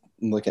just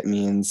look at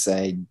me and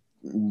say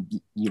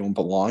you don't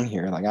belong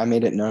here. Like, I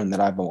made it known that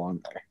I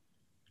belong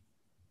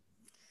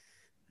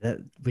there.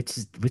 Which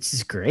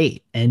is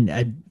great.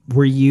 And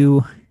were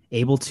you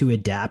able to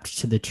adapt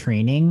to the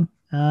training?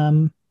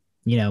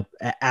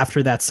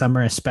 After that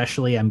summer,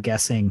 especially, I'm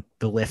guessing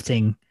the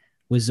lifting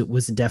was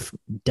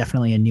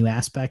definitely a new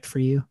aspect for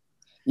you.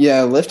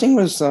 Yeah, lifting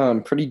was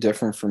pretty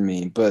different for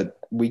me, but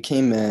we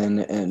came in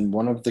and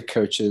one of the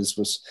coaches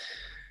was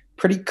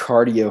pretty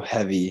cardio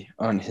heavy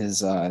on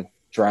his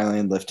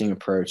dryland lifting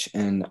approach.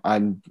 And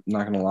I'm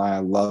not going to lie, I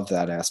love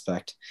that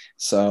aspect.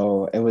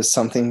 So it was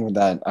something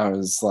that I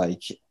was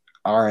like,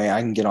 all right, I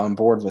can get on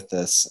board with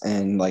this.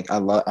 And like, I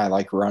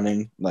like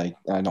running. Like,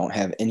 I don't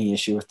have any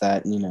issue with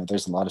that. You know,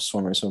 there's a lot of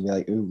swimmers who'll be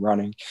like, ooh,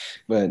 running,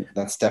 but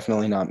that's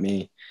definitely not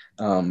me.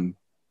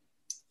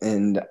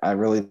 And I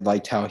really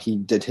liked how he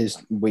did his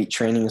weight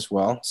training as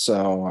well.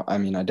 So, I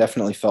mean, I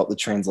definitely felt the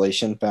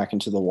translation back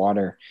into the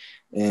water,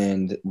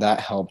 and that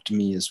helped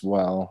me as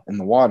well in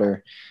the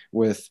water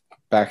with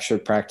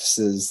backstroke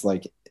practices,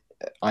 like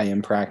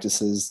IM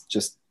practices,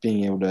 just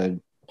being able to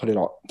put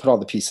all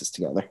the pieces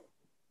together.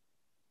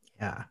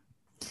 Yeah.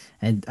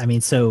 And I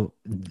mean, so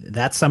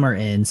that summer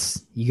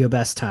ends, you go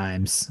best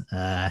times,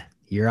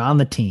 you're on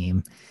the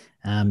team.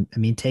 I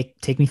mean,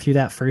 take me through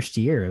that first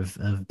year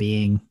of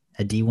being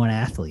a D1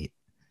 athlete.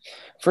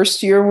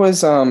 First year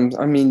was, I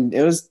mean,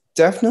 it was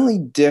definitely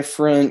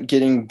different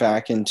getting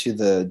back into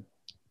the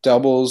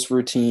doubles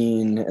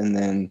routine, and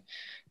then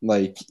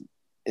like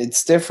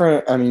it's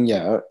different. I mean,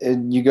 yeah,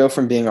 you go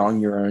from being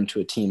on your own to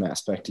a team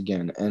aspect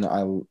again, and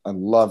I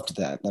loved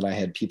that I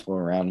had people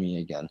around me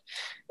again,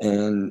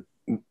 and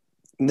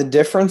the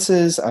difference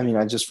is, I mean,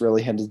 I just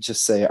really had to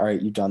just say, all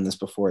right, you've done this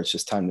before. It's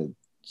just time to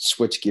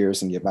switch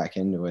gears and get back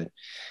into it.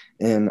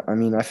 And I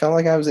mean, I felt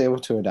like I was able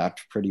to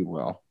adapt pretty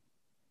well.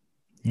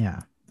 Yeah.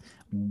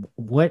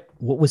 What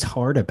was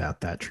hard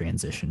about that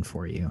transition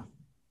for you?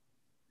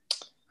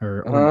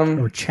 Or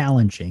Um,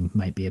 challenging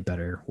might be a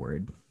better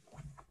word.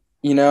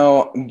 you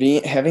know,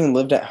 being having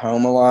lived at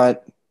home a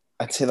lot,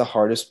 I'd say the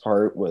hardest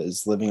part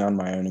was living on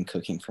my own and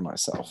cooking for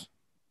myself.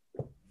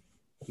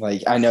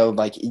 Like I know,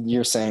 like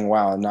you're saying,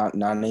 wow, not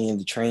any of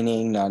the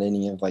training, not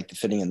any of like the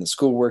fitting in the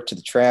schoolwork to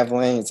the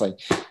traveling. It's like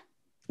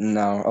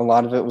no, a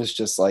lot of it was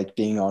just like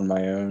being on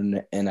my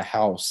own in a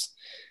house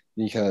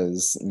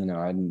because you know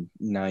I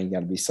now you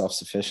got to be self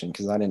sufficient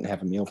because I didn't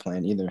have a meal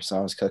plan either, so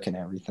I was cooking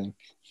everything.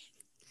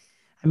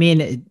 I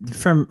mean,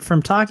 from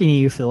talking to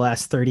you for the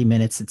last 30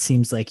 minutes, it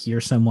seems like you're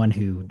someone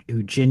who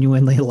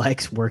genuinely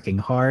likes working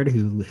hard,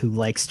 who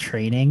likes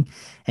training,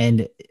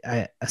 and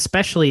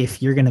especially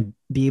if you're going to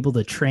be able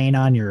to train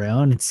on your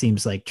own, it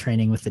seems like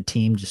training with the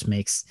team just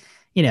makes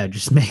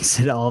just makes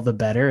it all the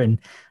better. And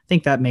I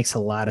think that makes a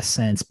lot of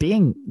sense.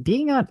 Being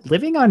on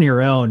living on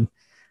your own,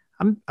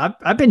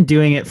 I've been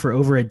doing it for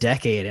over a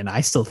decade, and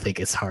I still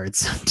think it's hard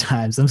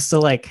sometimes. I'm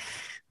still like,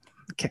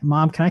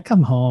 Mom, can I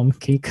come home?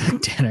 Can you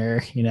cook dinner?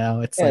 It's Yeah,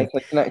 like,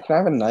 it's like can I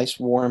have a nice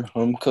warm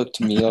home cooked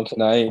meal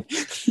tonight?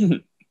 So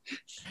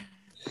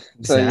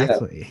yeah,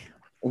 exactly.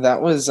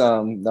 that was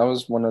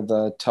one of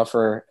the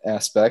tougher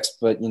aspects,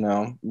 but you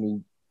know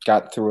we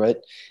got through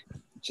it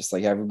just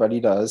like everybody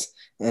does.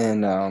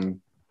 And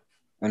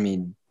I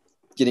mean,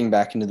 getting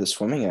back into the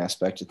swimming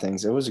aspect of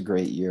things, it was a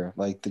great year.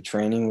 Like the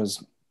training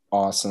was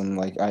awesome.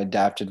 Like I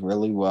adapted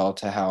really well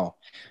to how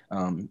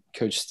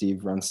Coach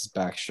Steve runs his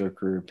backstroke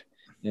group,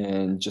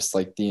 and just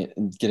like the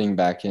getting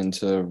back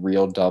into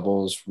real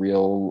doubles,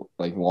 real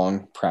like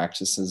long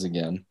practices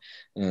again.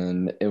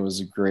 And it was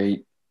a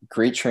great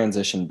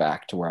transition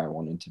back to where I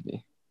wanted to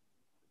be.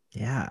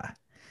 Yeah.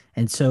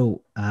 And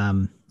so,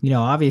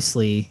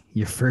 obviously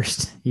your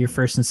first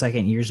and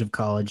second years of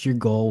college, your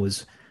goal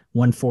was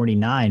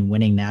 149,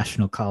 winning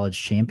national college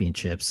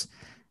championships.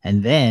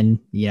 And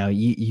then,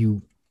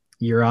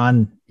 you're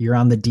on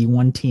the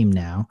D1 team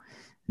now.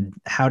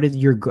 How did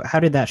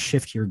that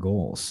shift your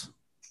goals?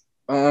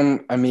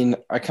 I mean,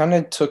 I kind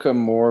of took a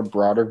more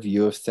broader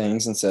view of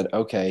things and said,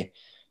 okay,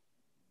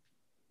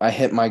 I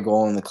hit my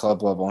goal in the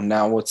club level.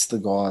 Now what's the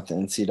goal at the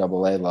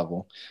NCAA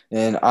level?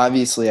 And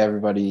obviously every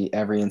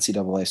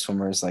NCAA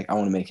swimmer is like, I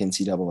want to make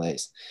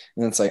NCAAs.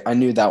 And it's like, I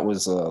knew that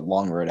was a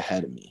long road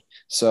ahead of me.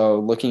 So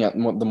looking at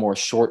the more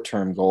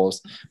short-term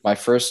goals, my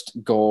first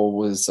goal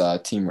was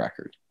team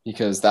record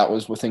because that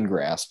was within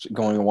grasp.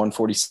 Going a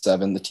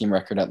 147, the team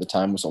record at the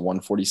time was a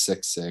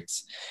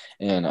 146.6.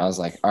 And I was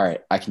like, all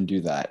right, I can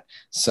do that.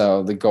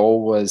 So the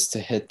goal was to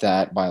hit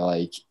that by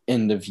like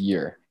end of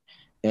year.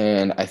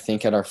 And I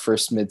think at our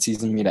first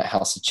midseason meet at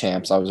House of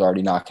Champs, I was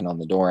already knocking on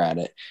the door at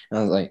it. And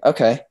I was like,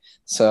 okay,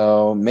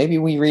 so maybe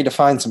we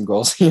redefine some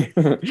goals here.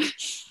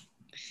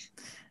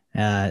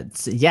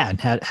 Yeah.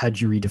 And how'd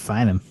you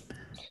redefine them?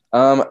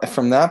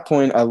 From that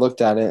point, I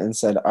looked at it and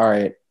said, all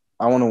right,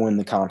 I want to win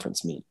the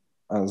conference meet.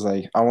 I was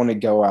like, I want to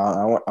go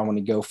out. I want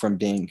to go from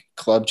being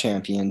club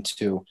champion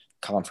to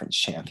conference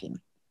champion.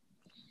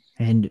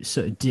 And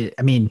so,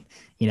 I mean,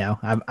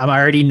 I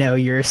already know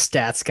you're a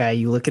stats guy.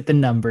 You look at the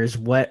numbers.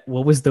 What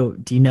was do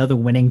you know the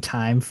winning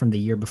time from the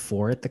year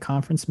before at the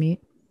conference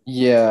meet?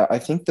 Yeah, I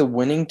think the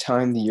winning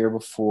time the year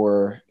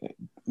before,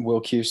 Will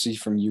Cusey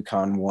from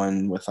UConn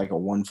won with like a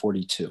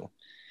 142.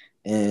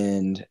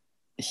 And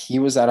he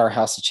was at our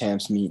House of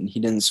Champs meet and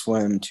he didn't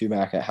swim two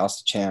back at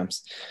House of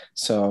Champs.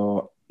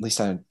 So at least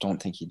I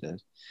don't think he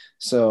did.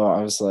 So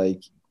I was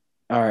like,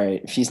 all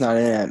right, if he's not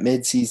in it at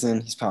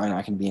midseason, he's probably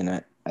not going to be in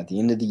it at the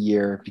end of the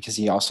year because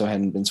he also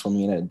hadn't been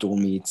swimming in at dual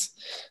meets.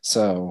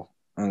 So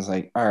I was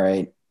like, all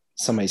right,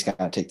 somebody's got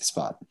to take the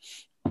spot.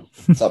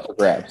 It's up for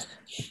grabs.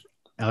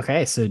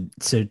 Okay, so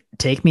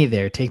take me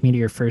there. Take me to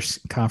your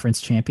first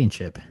conference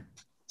championship.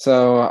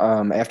 So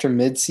after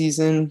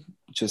midseason,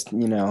 just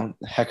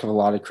heck of a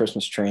lot of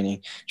Christmas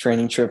training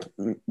trip.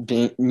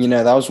 Being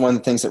that was one of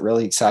the things that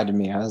really excited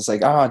me. I was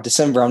like,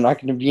 December, I'm not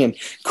going to be in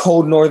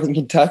cold northern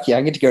Kentucky.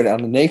 I get to go down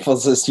to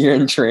Naples this year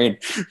and train.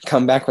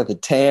 Come back with a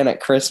tan at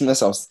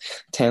Christmas. I was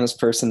the tannest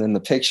person in the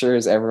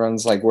pictures.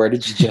 Everyone's like, "Where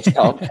did you just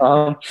come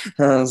from?"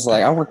 And I was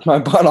like, "I worked my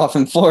butt off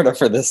in Florida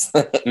for this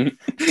thing."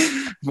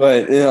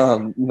 But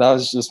that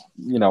was just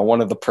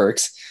one of the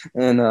perks,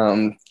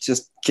 and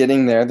just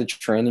getting there, the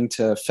training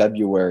to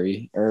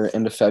February or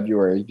into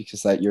February,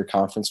 because that year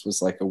conference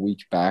was like a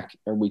week back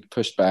or week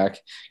pushed back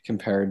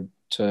compared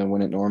to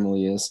when it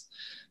normally is.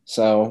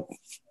 So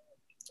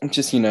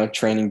just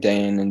training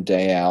day in and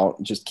day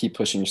out, just keep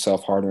pushing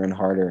yourself harder and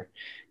harder.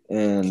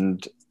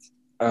 And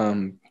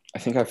I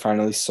think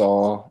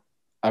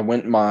I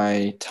went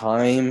my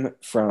time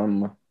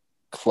from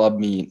club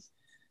meet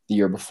the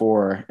year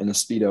before in a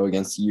speedo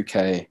against the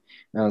UK,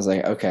 and I was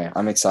like, okay,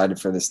 I'm excited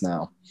for this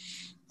now.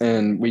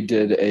 And we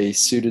did a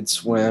suited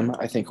swim,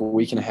 I think a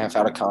week and a half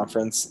out of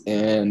conference,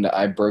 and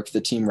I broke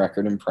the team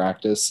record in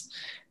practice,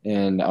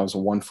 and I was a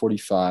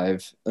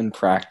 145 in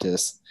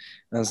practice.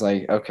 And I was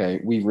like,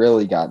 okay, we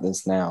really got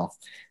this now.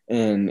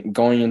 And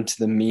going into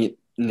the meet,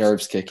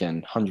 nerves kick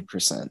in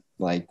 100%.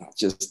 Like,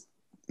 just,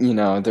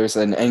 there's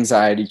an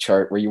anxiety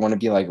chart where you want to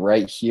be like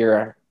right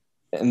here,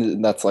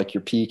 and that's like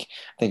your peak.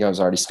 I think I was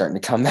already starting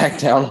to come back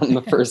down on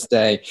the first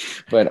day,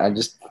 but I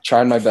just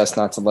tried my best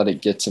not to let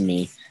it get to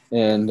me,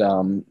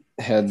 and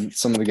had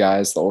some of the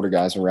guys, the older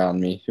guys around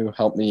me, who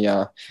helped me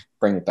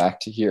bring it back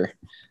to here,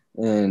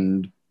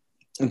 and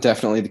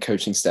definitely the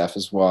coaching staff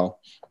as well.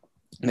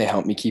 They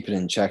helped me keep it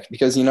in check,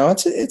 because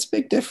it's a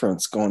big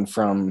difference going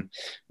from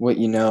what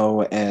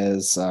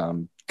as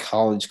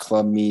college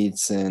club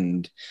meets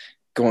and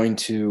going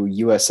to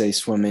USA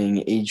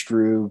Swimming age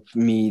group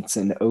meets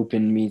and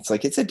open meets.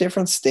 Like, it's a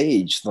different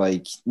stage.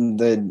 Like,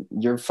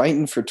 you're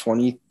fighting for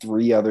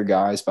 23 other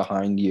guys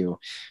behind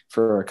you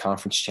for a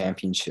conference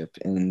championship,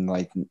 and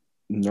like,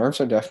 nerves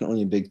are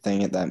definitely a big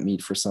thing at that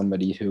meet for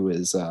somebody who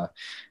is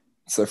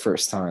it's their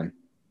first time.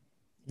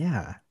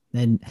 Yeah.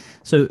 And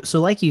so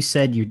like you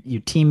said,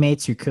 your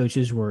teammates, your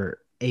coaches were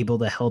able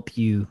to help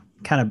you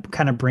kind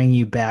of bring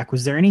you back.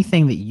 Was there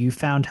anything that you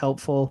found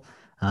helpful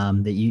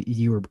that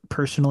you were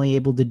personally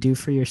able to do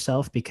for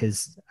yourself?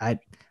 Because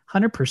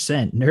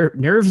 100%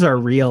 nerves are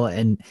real,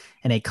 and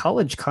a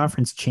college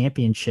conference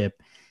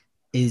championship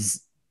is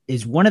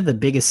one of the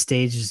biggest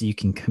stages you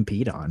can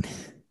compete on.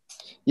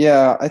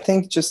 Yeah, I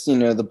think just,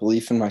 the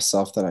belief in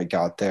myself that I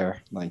got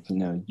there, like,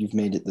 you've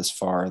made it this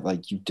far,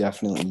 like, you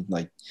definitely,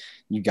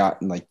 you got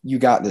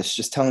this,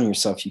 just telling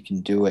yourself you can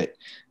do it,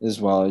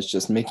 as well as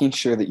just making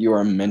sure that you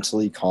are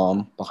mentally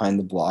calm behind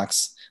the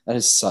blocks. That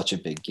is such a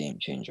big game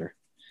changer.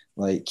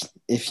 Like,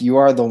 if you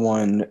are the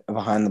one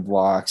behind the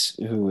blocks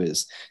who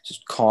is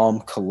just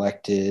calm,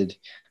 collected,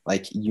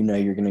 like,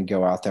 you're going to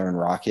go out there and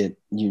rock it,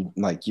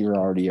 you're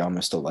already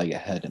almost a leg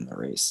ahead in the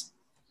race.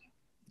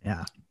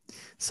 Yeah.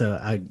 So,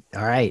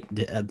 all right,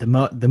 the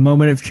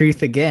moment of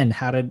truth again.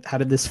 How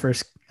did this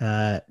first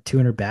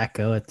 200 back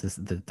go at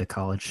the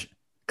college,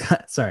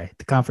 sorry,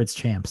 the conference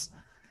champs?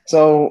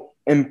 So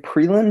in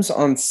prelims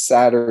on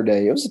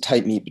Saturday, it was a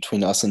tight meet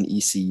between us and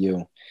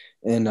ECU.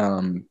 And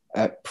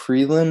at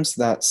prelims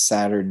that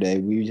Saturday,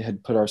 we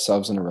had put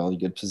ourselves in a really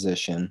good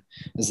position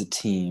as a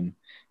team.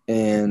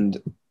 And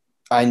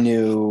I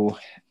knew,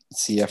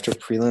 see, after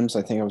prelims,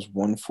 I think I was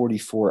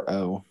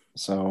 144.0.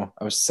 So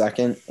I was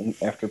second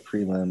after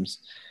prelims,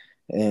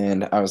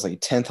 and I was like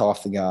 10th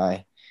off the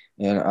guy.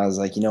 And I was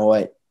like, you know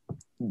what?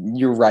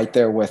 You're right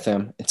there with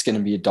him. It's going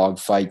to be a dog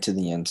fight to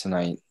the end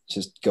tonight.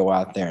 Just go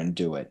out there and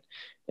do it.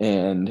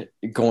 And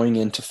going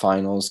into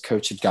finals,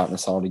 coach had gotten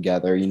us all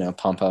together,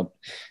 pump up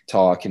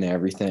talk and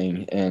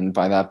everything. And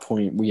by that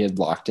point, we had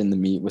locked in the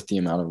meet with the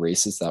amount of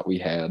races that we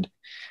had.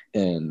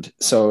 And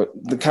so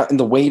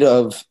the weight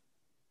of,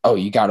 oh,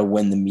 you got to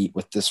win the meet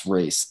with this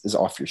race is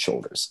off your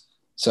shoulders.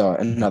 So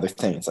another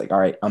thing, it's like, all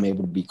right, I'm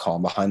able to be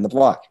calm behind the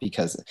block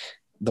because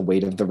the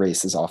weight of the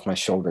race is off my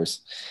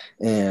shoulders.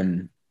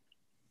 And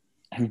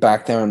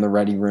back there in the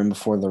ready room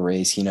before the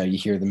race, you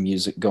hear the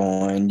music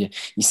going, you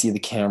see the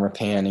camera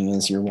panning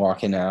as you're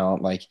walking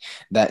out, like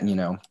that.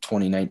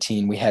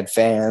 2019, we had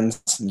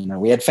fans.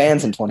 We had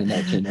fans in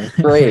 2019. It was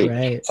great.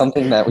 Right.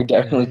 Something that we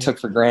definitely Right. took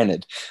for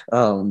granted.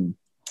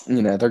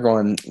 They're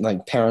going,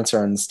 like, parents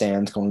are in the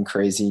stands going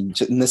crazy,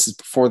 and this is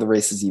before the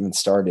race has even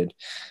started.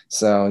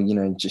 So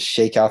just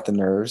shake out the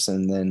nerves.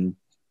 And then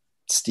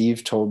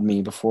Steve told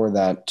me before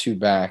that two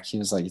back, he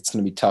was like, it's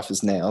going to be tough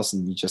as nails,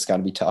 and you just got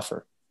to be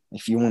tougher.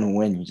 If you want to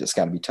win, you just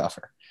got to be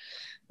tougher.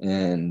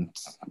 And,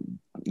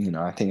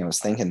 I think I was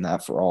thinking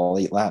that for all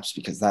 8 laps,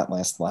 because that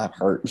last lap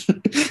hurt.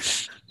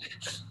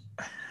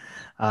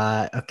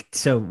 Okay,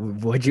 so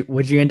would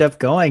you end up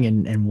going,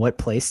 and what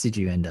place did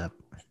you end up?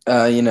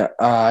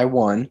 I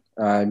won.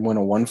 I won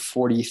a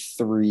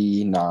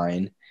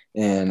 143.9.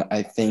 And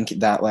I think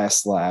that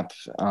last lap,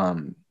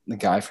 the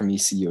guy from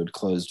ECU had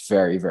closed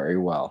very, very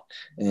well.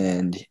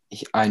 And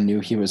I knew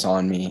he was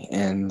on me.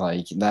 And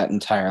like that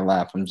entire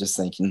lap, I'm just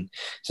thinking,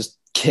 just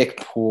kick,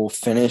 pull,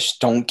 finish,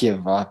 don't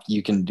give up.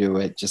 You can do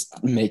it.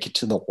 Just make it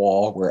to the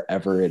wall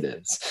wherever it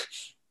is.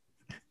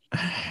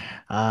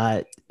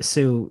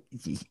 So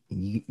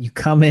you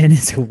come in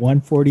as a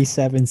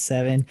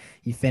 147.7.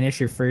 You finish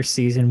your first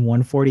season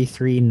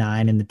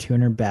 143.9 in the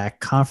 200 back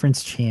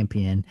conference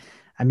champion.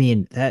 I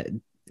mean, that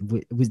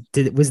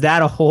was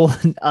that a whole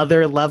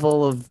other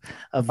level of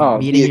Oh,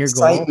 meeting your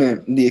goal?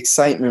 the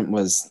excitement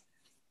was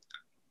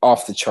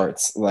off the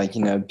charts. Like,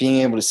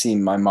 being able to see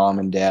my mom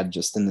and dad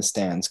just in the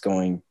stands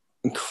going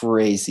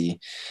crazy,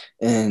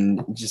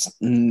 and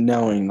just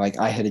knowing like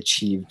I had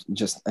achieved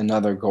just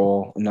another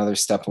goal, another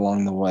step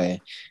along the way.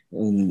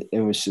 And it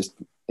was just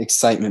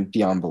excitement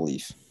beyond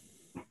belief.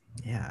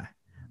 Yeah.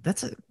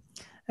 That's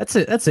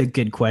a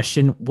good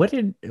question. What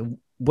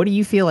do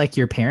you feel like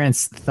your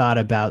parents thought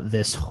about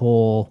this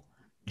whole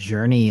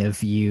journey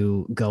of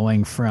you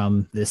going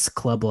from this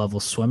club level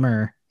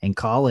swimmer in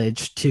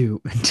college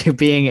to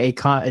being a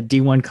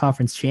D1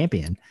 conference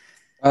champion?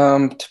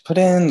 To put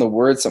in the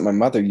words that my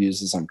mother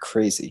uses, I'm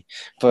crazy,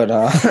 but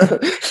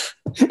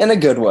in a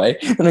good way,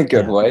 in a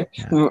good Yeah. way.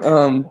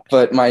 Yeah.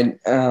 But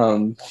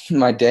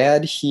my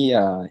dad, he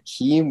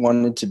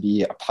wanted to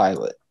be a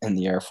pilot in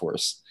the Air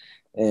Force,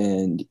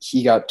 and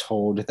he got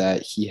told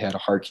that he had a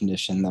heart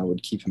condition that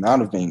would keep him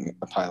out of being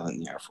a pilot in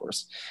the Air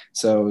Force.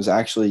 So it was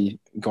actually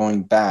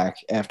going back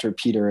after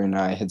Peter and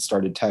I had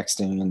started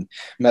texting and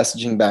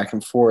messaging back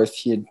and forth.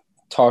 He had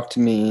talked to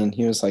me, and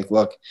he was like,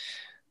 "Look,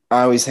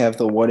 I always have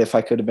the what if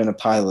I could have been a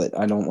pilot.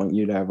 I don't want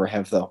you to ever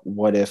have the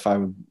what if I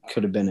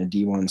could have been a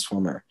D1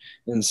 swimmer."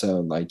 And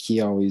so, like,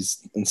 he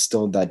always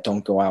instilled that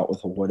don't go out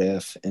with a what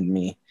if in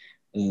me.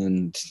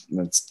 And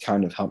that's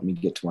kind of helped me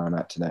get to where I'm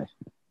at today.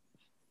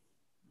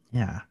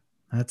 Yeah.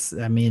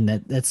 I mean,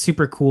 that's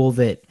super cool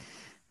that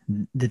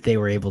they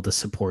were able to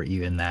support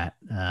you in that.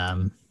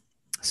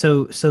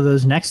 So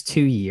those next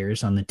 2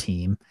 years on the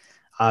team,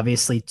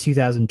 obviously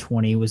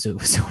 2020 was a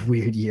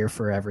weird year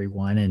for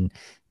everyone, and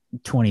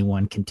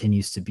 21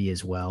 continues to be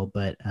as well.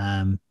 But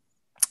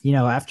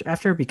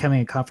after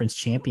becoming a conference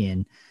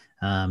champion,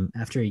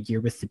 after a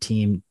year with the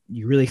team,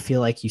 you really feel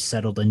like you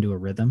settled into a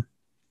rhythm.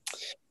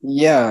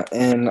 Yeah,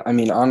 and I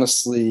mean,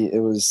 honestly, it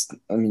was,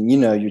 I mean,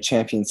 your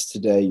champions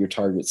today, your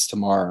targets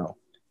tomorrow.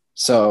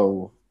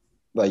 So,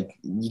 like,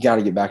 you got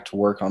to get back to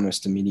work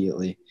almost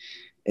immediately.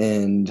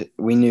 And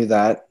we knew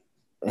that.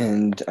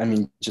 And I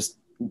mean, just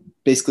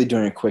basically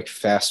doing a quick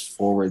fast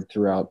forward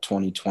throughout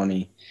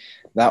 2020.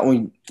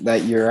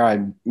 That year,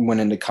 I went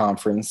into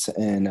conference,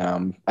 and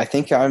I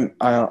think I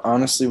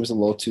honestly was a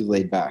little too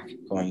laid back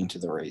going into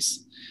the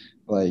race.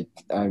 Like,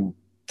 I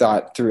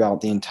thought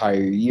throughout the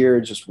entire year,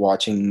 just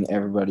watching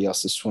everybody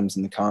else's swims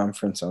in the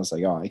conference, I was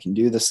like, oh, I can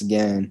do this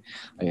again.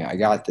 I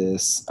got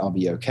this. I'll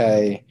be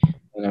okay.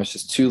 And I was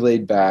just too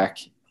laid back.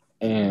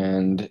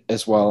 And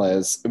as well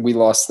as we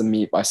lost the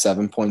meet by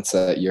 7 points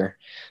that year.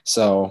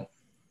 So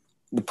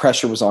the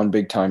pressure was on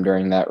big time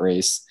during that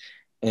race.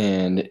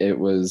 And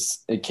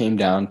it came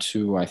down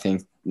to, I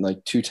think,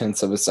 like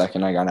 0.2 of a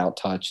second, I got out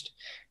touched.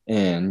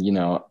 And,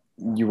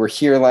 you were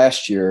here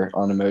last year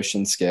on a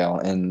motion scale,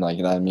 and like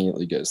that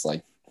immediately goes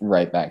like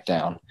right back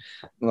down.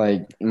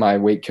 Like my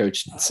weight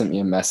coach sent me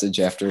a message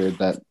after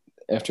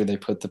they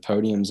put the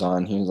podiums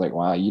on. He was like,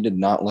 wow, you did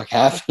not look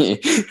happy.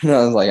 And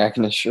I was like, I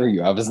can assure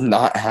you, I was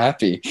not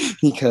happy,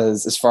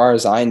 because as far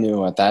as I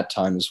knew at that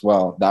time as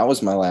well, that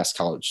was my last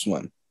college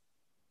swim.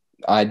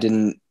 I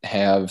didn't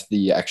have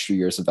the extra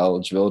years of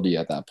eligibility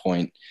at that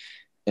point.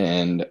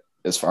 And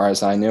as far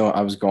as I knew,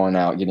 I was going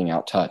out, getting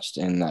out touched,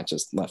 and that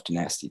just left a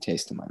nasty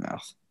taste in my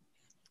mouth.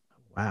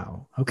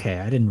 Wow. Okay,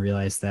 I didn't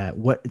realize that.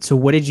 What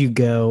did you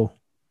go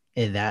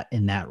in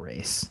that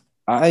race?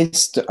 I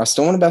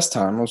still won the best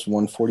time. I was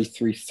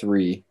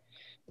 143.3.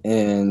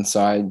 And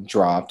so I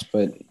dropped,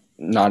 but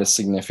not as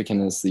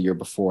significant as the year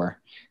before.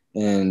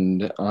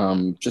 And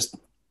just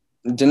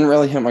didn't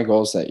really hit my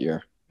goals that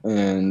year.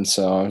 And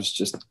so I was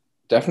just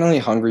definitely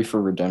hungry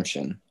for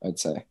redemption, I'd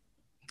say.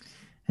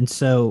 And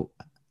so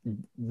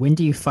when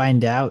do you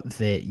find out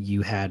that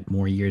you had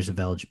more years of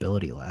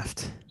eligibility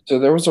left? So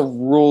there was a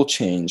rule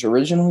change.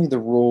 Originally, the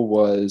rule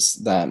was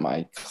that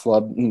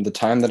the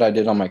time that I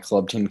did on my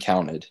club team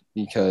counted,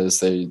 because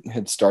they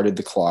had started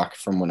the clock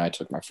from when I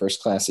took my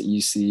first class at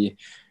UC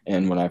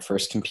and when I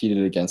first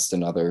competed against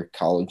another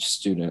college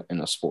student in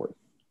a sport.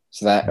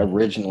 So that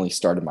originally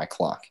started my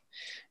clock.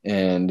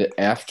 And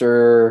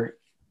after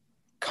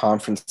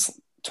conference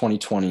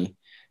 2020,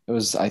 it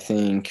was, I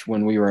think,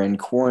 when we were in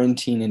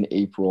quarantine in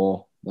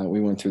April that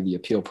we went through the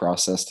appeal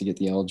process to get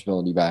the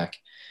eligibility back.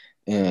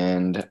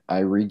 And I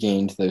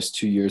regained those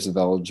 2 years of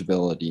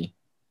eligibility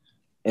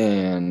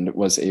and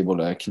was able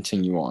to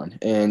continue on.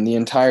 And the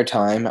entire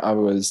time I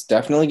was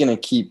definitely going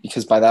to keep,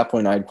 because by that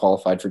point I had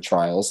qualified for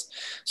trials.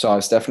 So I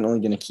was definitely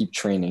going to keep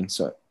training.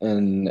 So,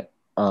 and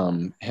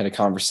had a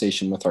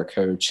conversation with our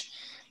coach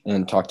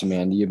and talked to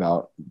Mandy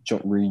about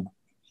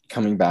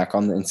coming back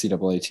on the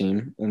NCAA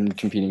team and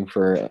competing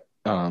for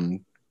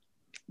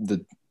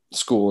the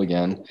school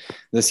again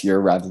this year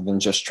rather than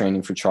just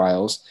training for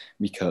trials,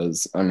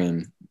 because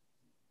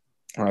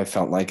I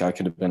felt like I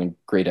could have been a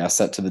great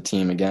asset to the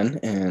team again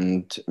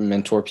and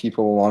mentor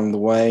people along the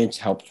way,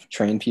 to help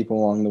train people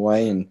along the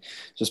way, and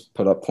just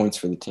put up points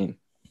for the team.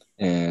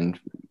 And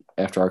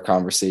after our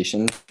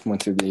conversation,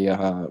 went through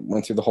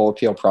the whole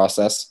appeal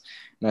process,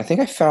 and I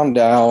think I found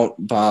out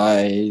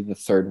by the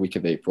third week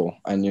of April.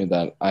 I knew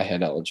that I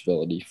had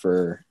eligibility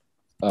for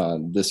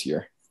this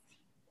year.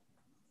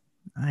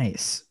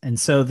 Nice. And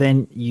so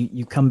then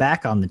you come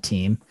back on the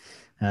team,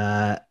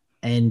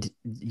 and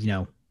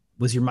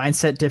was your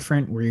mindset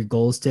different? Were your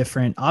goals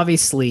different?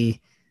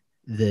 Obviously,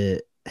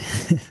 the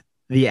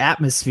the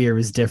atmosphere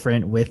was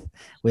different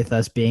with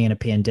us being in a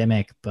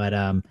pandemic, but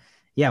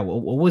yeah,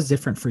 what was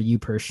different for you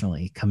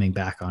personally coming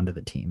back onto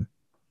the team?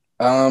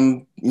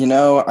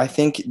 I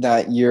think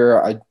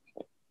that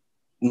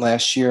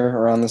last year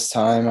around this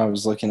time, I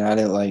was looking at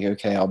it like,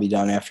 okay, I'll be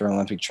done after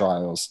Olympic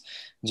trials.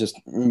 Just,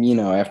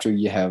 after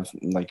you have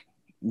like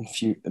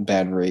a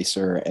bad race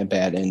or a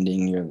bad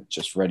ending, you're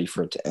just ready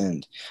for it to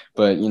end.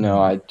 But,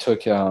 I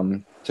took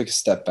a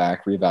step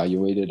back,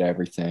 reevaluated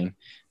everything,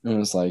 and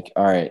was like,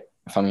 all right,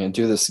 if I'm going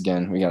to do this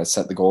again, we got to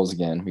set the goals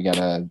again. We got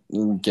to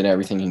get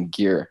everything in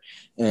gear.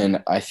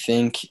 And I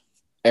think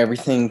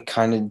everything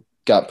kind of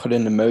got put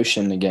into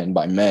motion again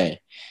by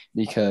May,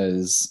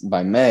 because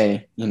by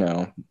May,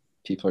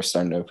 people are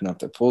starting to open up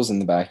their pools in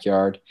the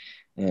backyard.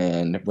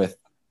 And with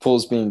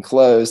pools being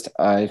closed,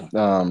 a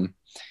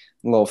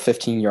little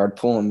 15-yard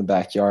pool in the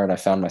backyard, I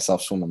found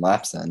myself swimming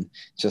laps in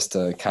just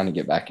to kind of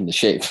get back into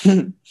shape.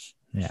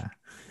 Yeah.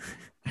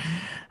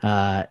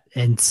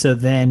 And so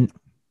then,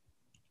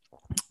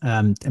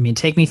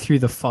 take me through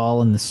the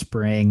fall and the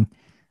spring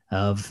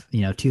of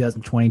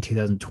 2020,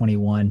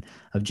 2021,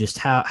 of just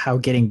how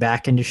getting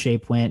back into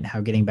shape went,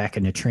 how getting back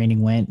into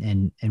training went,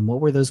 and what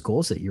were those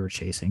goals that you were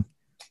chasing?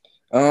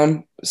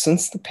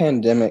 Since the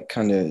pandemic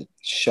kind of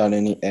shut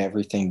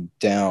everything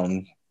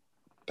down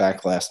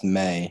back last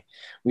May,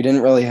 we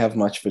didn't really have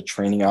much of a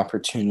training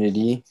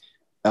opportunity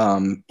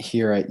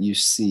here at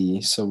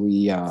UC. So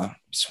we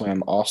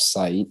swam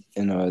off-site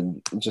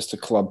in just a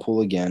club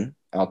pool again,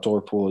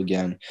 outdoor pool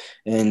again.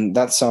 And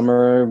that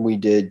summer we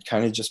did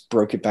kind of just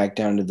broke it back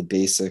down to the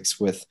basics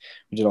we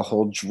did a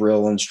whole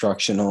drill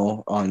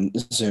instructional on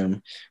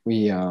Zoom.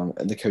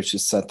 The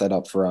coaches set that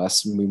up for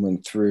us, and we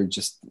went through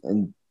just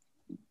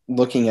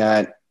looking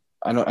at,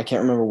 I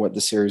can't remember what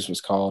the series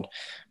was called,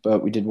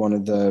 but we did one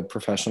of the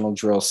professional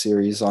drill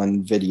series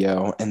on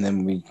video. And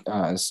then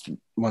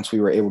once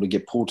we were able to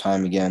get pool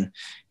time again,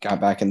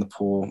 got back in the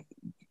pool,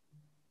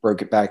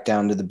 broke it back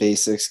down to the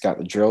basics, got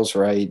the drills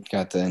right,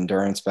 got the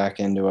endurance back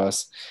into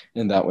us.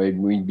 And that way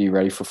we'd be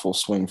ready for full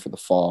swing for the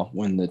fall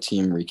when the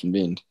team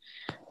reconvened.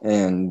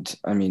 And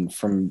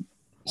from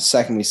the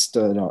second we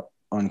stood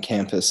on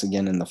campus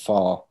again in the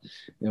fall,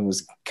 it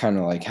was kind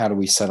of like, how do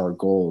we set our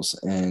goals?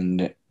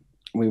 And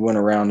we went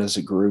around as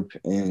a group,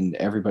 and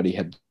everybody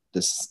had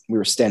we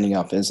were standing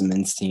up as a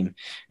men's team,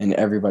 and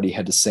everybody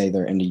had to say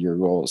their end of year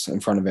goals in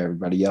front of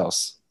everybody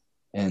else.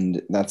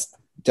 And that's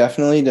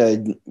definitely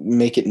to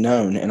make it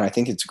known. And I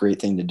think it's a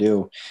great thing to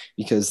do,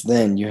 because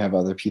then you have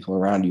other people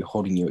around you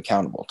holding you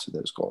accountable to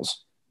those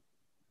goals.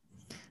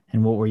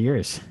 And what were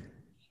yours?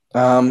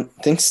 I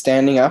think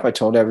standing up, I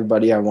told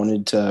everybody I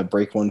wanted to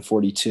break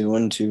 142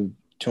 into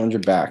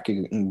 200 back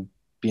and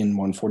be in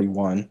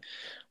 141.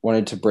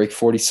 Wanted to break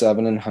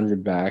 47 and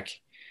 100 back.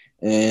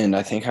 And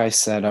I think I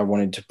said I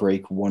wanted to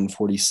break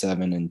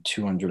 147 and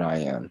 200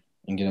 IM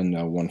and get into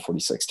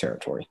 146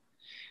 territory.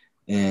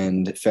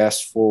 And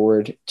fast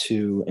forward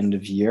to end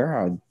of year,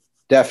 I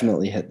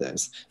definitely hit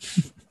those.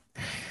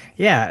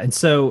 Yeah. And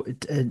so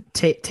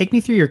take me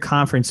through your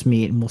conference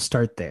meet, and we'll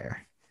start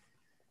there.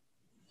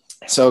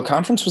 So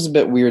conference was a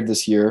bit weird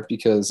this year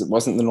because it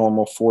wasn't the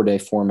normal 4-day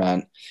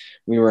format.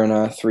 We were in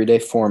a 3-day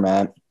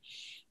format.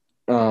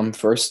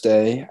 First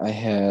day, I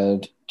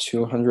had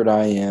 200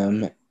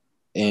 IM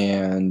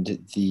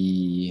and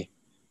the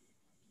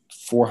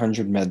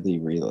 400 medley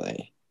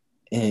relay.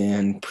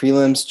 And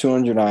prelims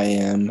 200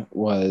 IM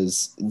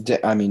was,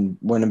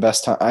 when the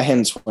best time, I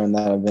hadn't swam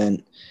that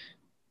event.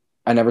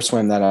 I never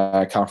swam that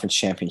at a conference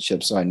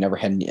championship, so I never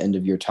had any end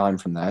of year time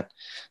from that.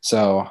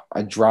 So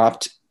I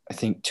dropped, I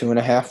think,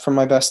 2.5 from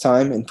my best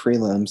time in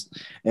prelims,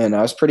 and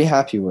I was pretty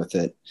happy with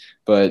it.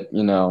 But,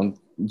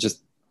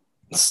 just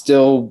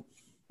still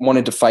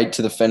wanted to fight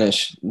to the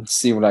finish and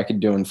see what I could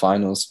do in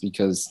finals,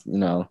 because,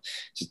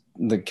 just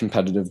the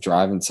competitive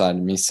drive inside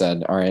of me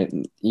said, all right,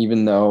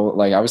 even though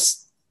I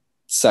was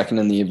second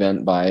in the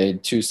event by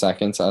 2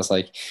 seconds, I was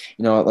like,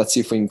 let's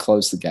see if we can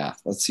close the gap.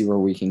 Let's see where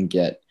we can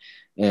get.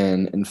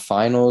 And in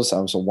finals,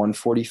 I was a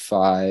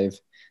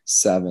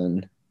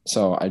 145.7.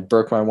 So I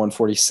broke my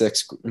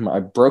 146. I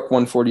broke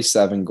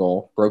 147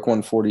 goal, broke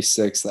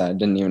 146 that I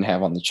didn't even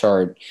have on the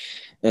chart.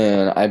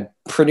 And I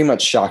pretty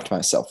much shocked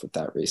myself with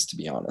that race, to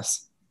be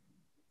honest.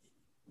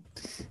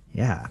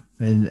 Yeah.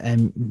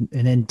 And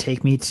then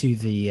take me to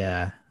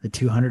the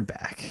 200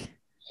 back.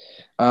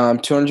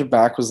 200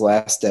 back was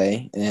last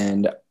day,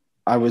 and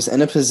I was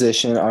in a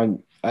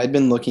position. I'd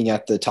been looking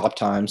at the top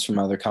times from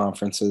other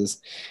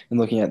conferences and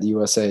looking at the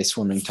USA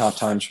Swimming top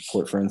times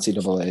report for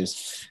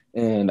NCAA's.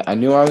 And I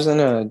knew I was in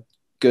a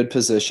good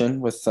position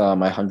with my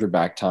 100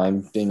 back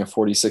time being a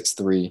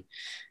 46.3,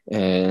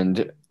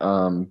 and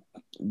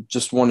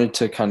just wanted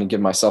to kind of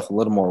give myself a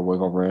little more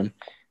wiggle room.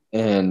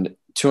 And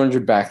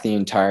 200 back the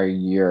entire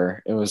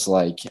year, it was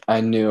like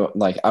I knew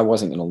like I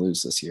wasn't going to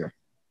lose this year.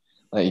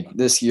 Like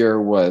this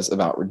year was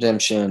about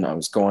redemption. I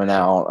was going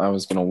out. I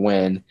was going to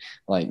win.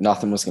 Like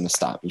nothing was going to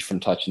stop me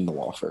from touching the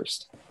wall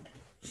first.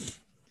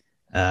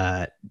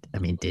 I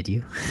mean, did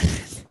you?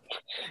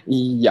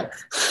 Yeah.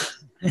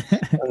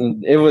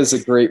 It was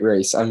a great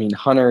race. I mean,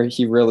 Hunter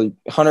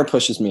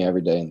pushes me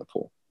every day in the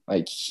pool.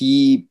 Like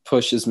he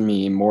pushes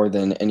me more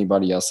than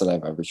anybody else that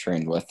I've ever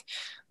trained with.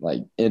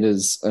 Like it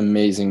is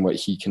amazing what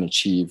he can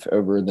achieve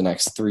over the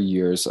next 3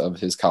 years of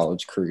his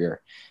college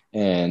career.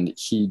 And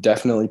he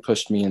definitely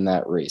pushed me in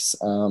that race.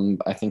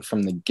 I think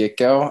from the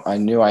get-go, I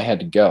knew I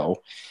had to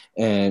go,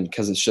 and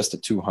because it's just a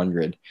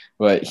 200,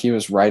 but he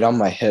was right on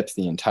my hip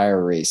the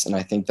entire race. And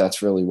I think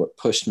that's really what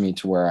pushed me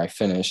to where I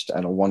finished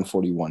at a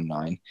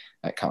 141.9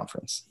 at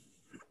conference.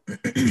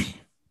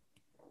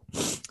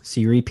 So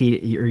you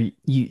repeat,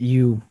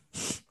 you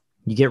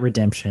get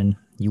redemption.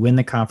 You win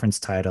the conference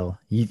title.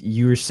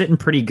 You were sitting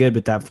pretty good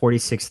with that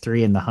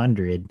 46.3 in the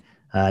 100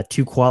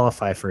 to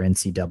qualify for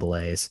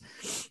NCAAs.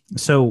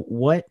 So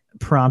what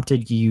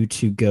prompted you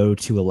to go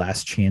to a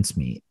last chance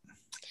meet?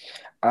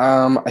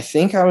 I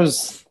think I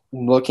was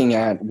looking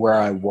at where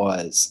I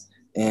was,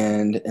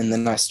 and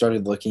then I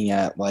started looking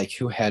at like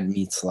who had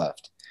meets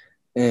left,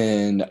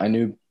 and I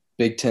knew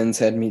Big Ten's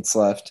had meets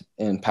left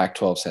and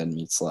Pac-12's had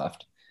meets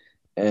left,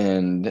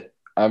 and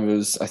I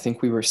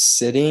think we were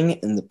sitting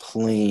in the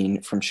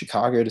plane from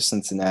Chicago to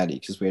Cincinnati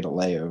because we had a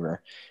layover.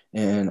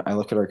 And I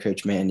look at our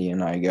coach Mandy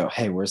and I go,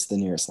 "Hey, where's the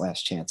nearest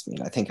last chance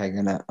meet? I think I'm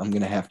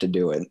gonna have to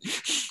do it."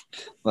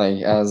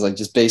 Like I was like,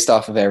 just based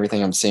off of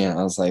everything I'm seeing,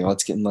 I was like,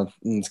 let's get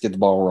the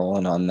ball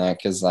rolling on that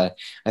because I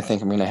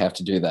think I'm gonna have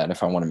to do that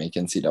if I want to make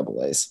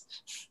NCAAs.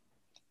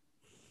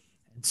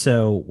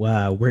 So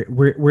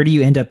where do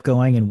you end up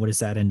going, and what does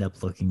that end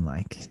up looking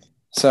like?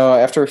 So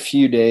after a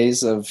few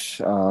days of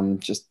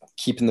just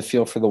keeping the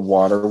feel for the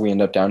water, we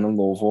end up down in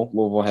Louisville.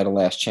 Louisville had a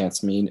last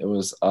chance meet. It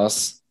was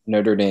us,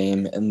 Notre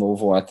Dame, and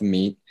Louisville at the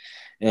meet.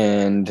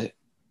 And,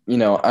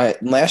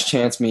 last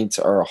chance meets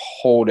are a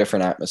whole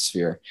different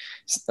atmosphere.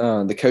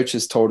 The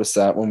coaches told us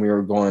that when we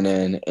were going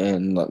in,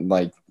 and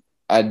like,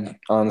 I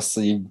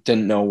honestly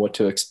didn't know what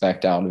to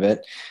expect out of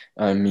it.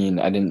 I mean,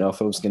 I didn't know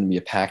if it was going to be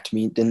a packed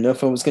meet, didn't know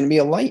if it was going to be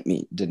a light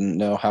meet, didn't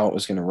know how it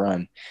was going to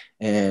run.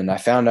 And I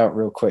found out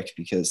real quick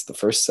because the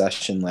first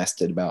session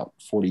lasted about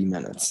 40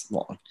 minutes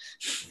long.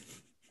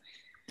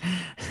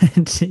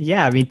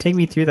 Yeah, I mean, take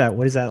me through that.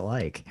 What is that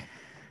like?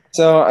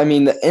 So, I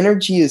mean, the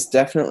energy is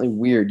definitely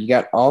weird. You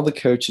got all the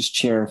coaches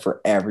cheering for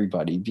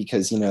everybody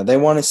because, they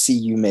want to see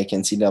you make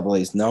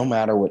NCAAs no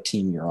matter what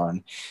team you're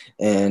on.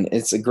 And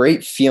it's a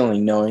great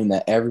feeling knowing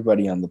that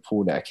everybody on the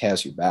pool deck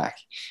has your back.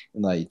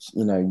 Like,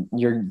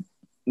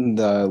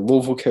 the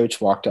Louisville coach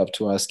walked up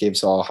to us, gave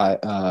us all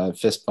high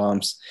fist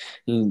bumps,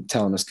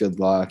 telling us good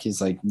luck. He's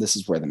like, "This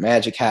is where the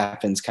magic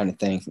happens," kind of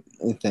thing.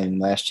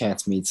 Last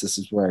chance meets. This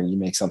is where you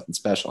make something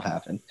special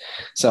happen.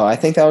 So I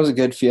think that was a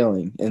good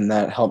feeling, and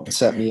that helped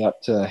set me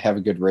up to have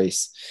a good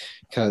race.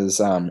 Because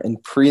in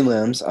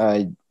prelims,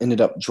 I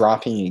ended up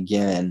dropping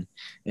again,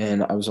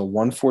 and I was a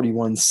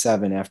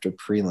 141.7 after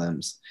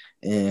prelims,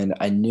 and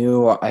I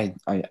knew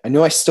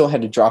I still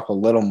had to drop a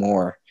little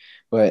more.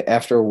 But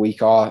after a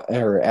week off,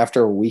 or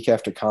after a week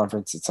after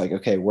conference, it's like,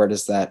 okay, where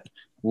does that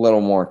little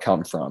more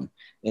come from?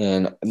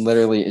 And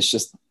literally, it's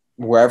just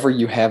wherever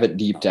you have it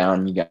deep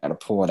down, you got to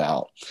pull it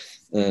out.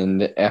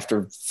 And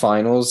after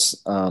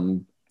finals,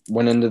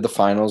 went into the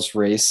finals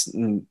race,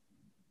 and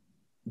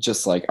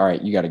just like, all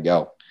right, you got to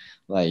go.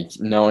 Like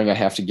knowing I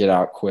have to get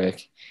out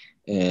quick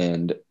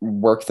and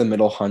work the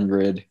middle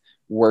 100,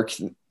 work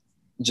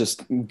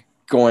just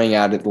going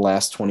at it the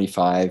last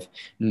 25,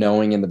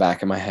 knowing in the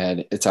back of my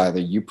head, it's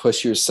either you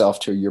push yourself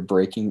to your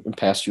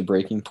past your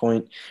breaking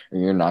point, or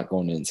you're not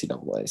going to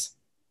NCAAs.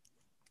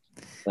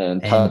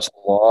 And touch the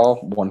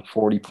wall,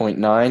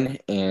 140.9,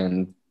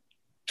 and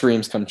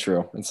dreams come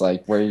true. It's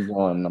like, where are you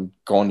going? I'm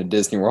going to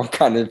Disney World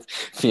kind of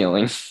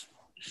feeling.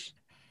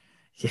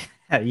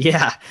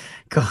 Yeah.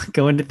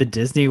 Go into the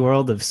Disney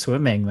world of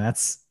swimming.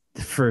 That's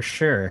for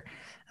sure.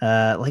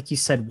 Like you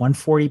said,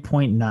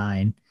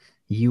 140.9.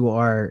 You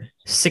are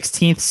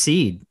 16th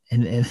seed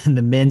in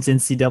the men's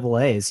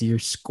NCAAs.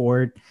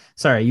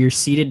 You're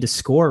seeded to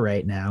score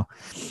right now.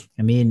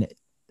 I mean,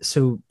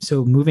 so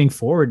moving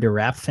forward to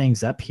wrap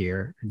things up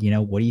here,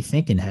 what are you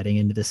thinking heading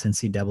into this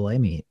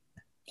NCAA meet?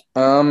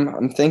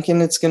 I'm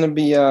thinking it's going to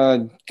be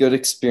a good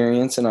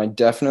experience, and I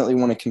definitely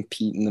want to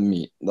compete in the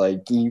meet.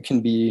 Like you can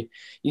be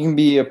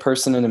a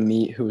person in a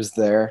meet who was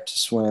there to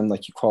swim,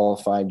 like you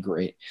qualified,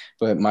 great.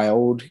 But my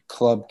old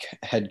club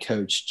head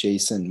coach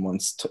Jason I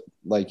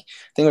think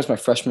it was my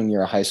freshman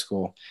year of high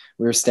school.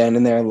 We were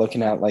standing there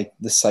looking at like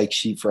the psych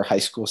sheet for high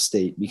school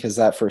state because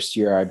that first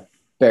year I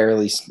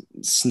barely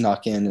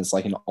snuck in as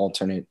like an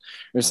alternate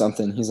or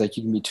something. He's like,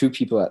 you can be two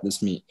people at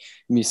this meet.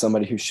 You can be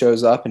somebody who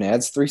shows up and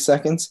adds 3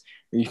 seconds,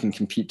 or you can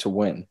compete to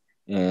win.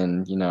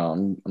 And, you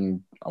know,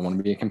 I want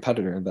to be a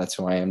competitor. That's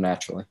who I am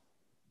naturally.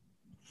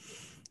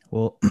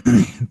 Well,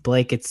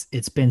 Blake,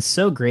 it's been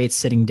so great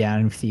sitting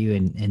down with you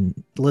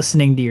and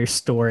listening to your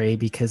story,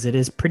 because it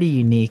is pretty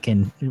unique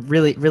and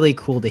really, really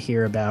cool to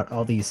hear about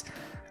all these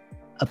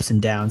ups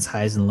and downs,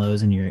 highs and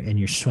lows in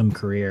your swim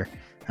career.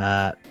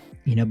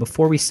 You know,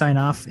 before we sign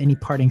off, any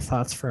parting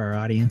thoughts for our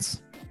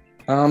audience?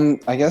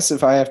 I guess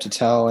if I have to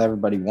tell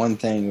everybody one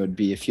thing, it would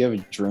be, if you have a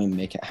dream,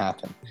 make it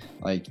happen.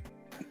 Like,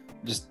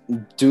 just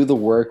do the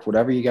work,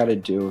 whatever you got to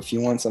do. If you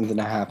want something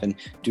to happen,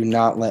 do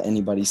not let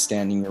anybody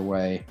stand in your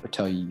way or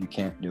tell you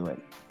can't do it.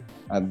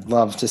 I'd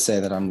love to say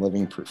that I'm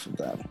living proof of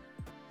that.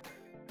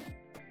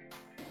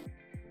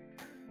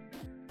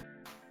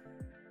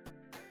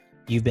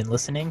 You've been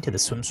listening to the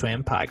Swim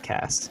Swam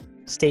podcast.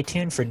 Stay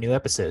tuned for new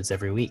episodes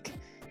every week.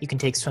 You can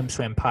take Swim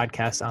Swam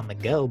podcast on the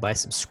go by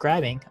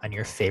subscribing on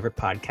your favorite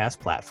podcast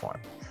platform.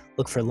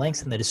 Look for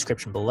links in the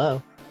description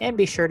below, and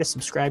be sure to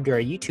subscribe to our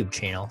YouTube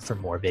channel for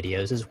more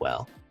videos as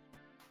well.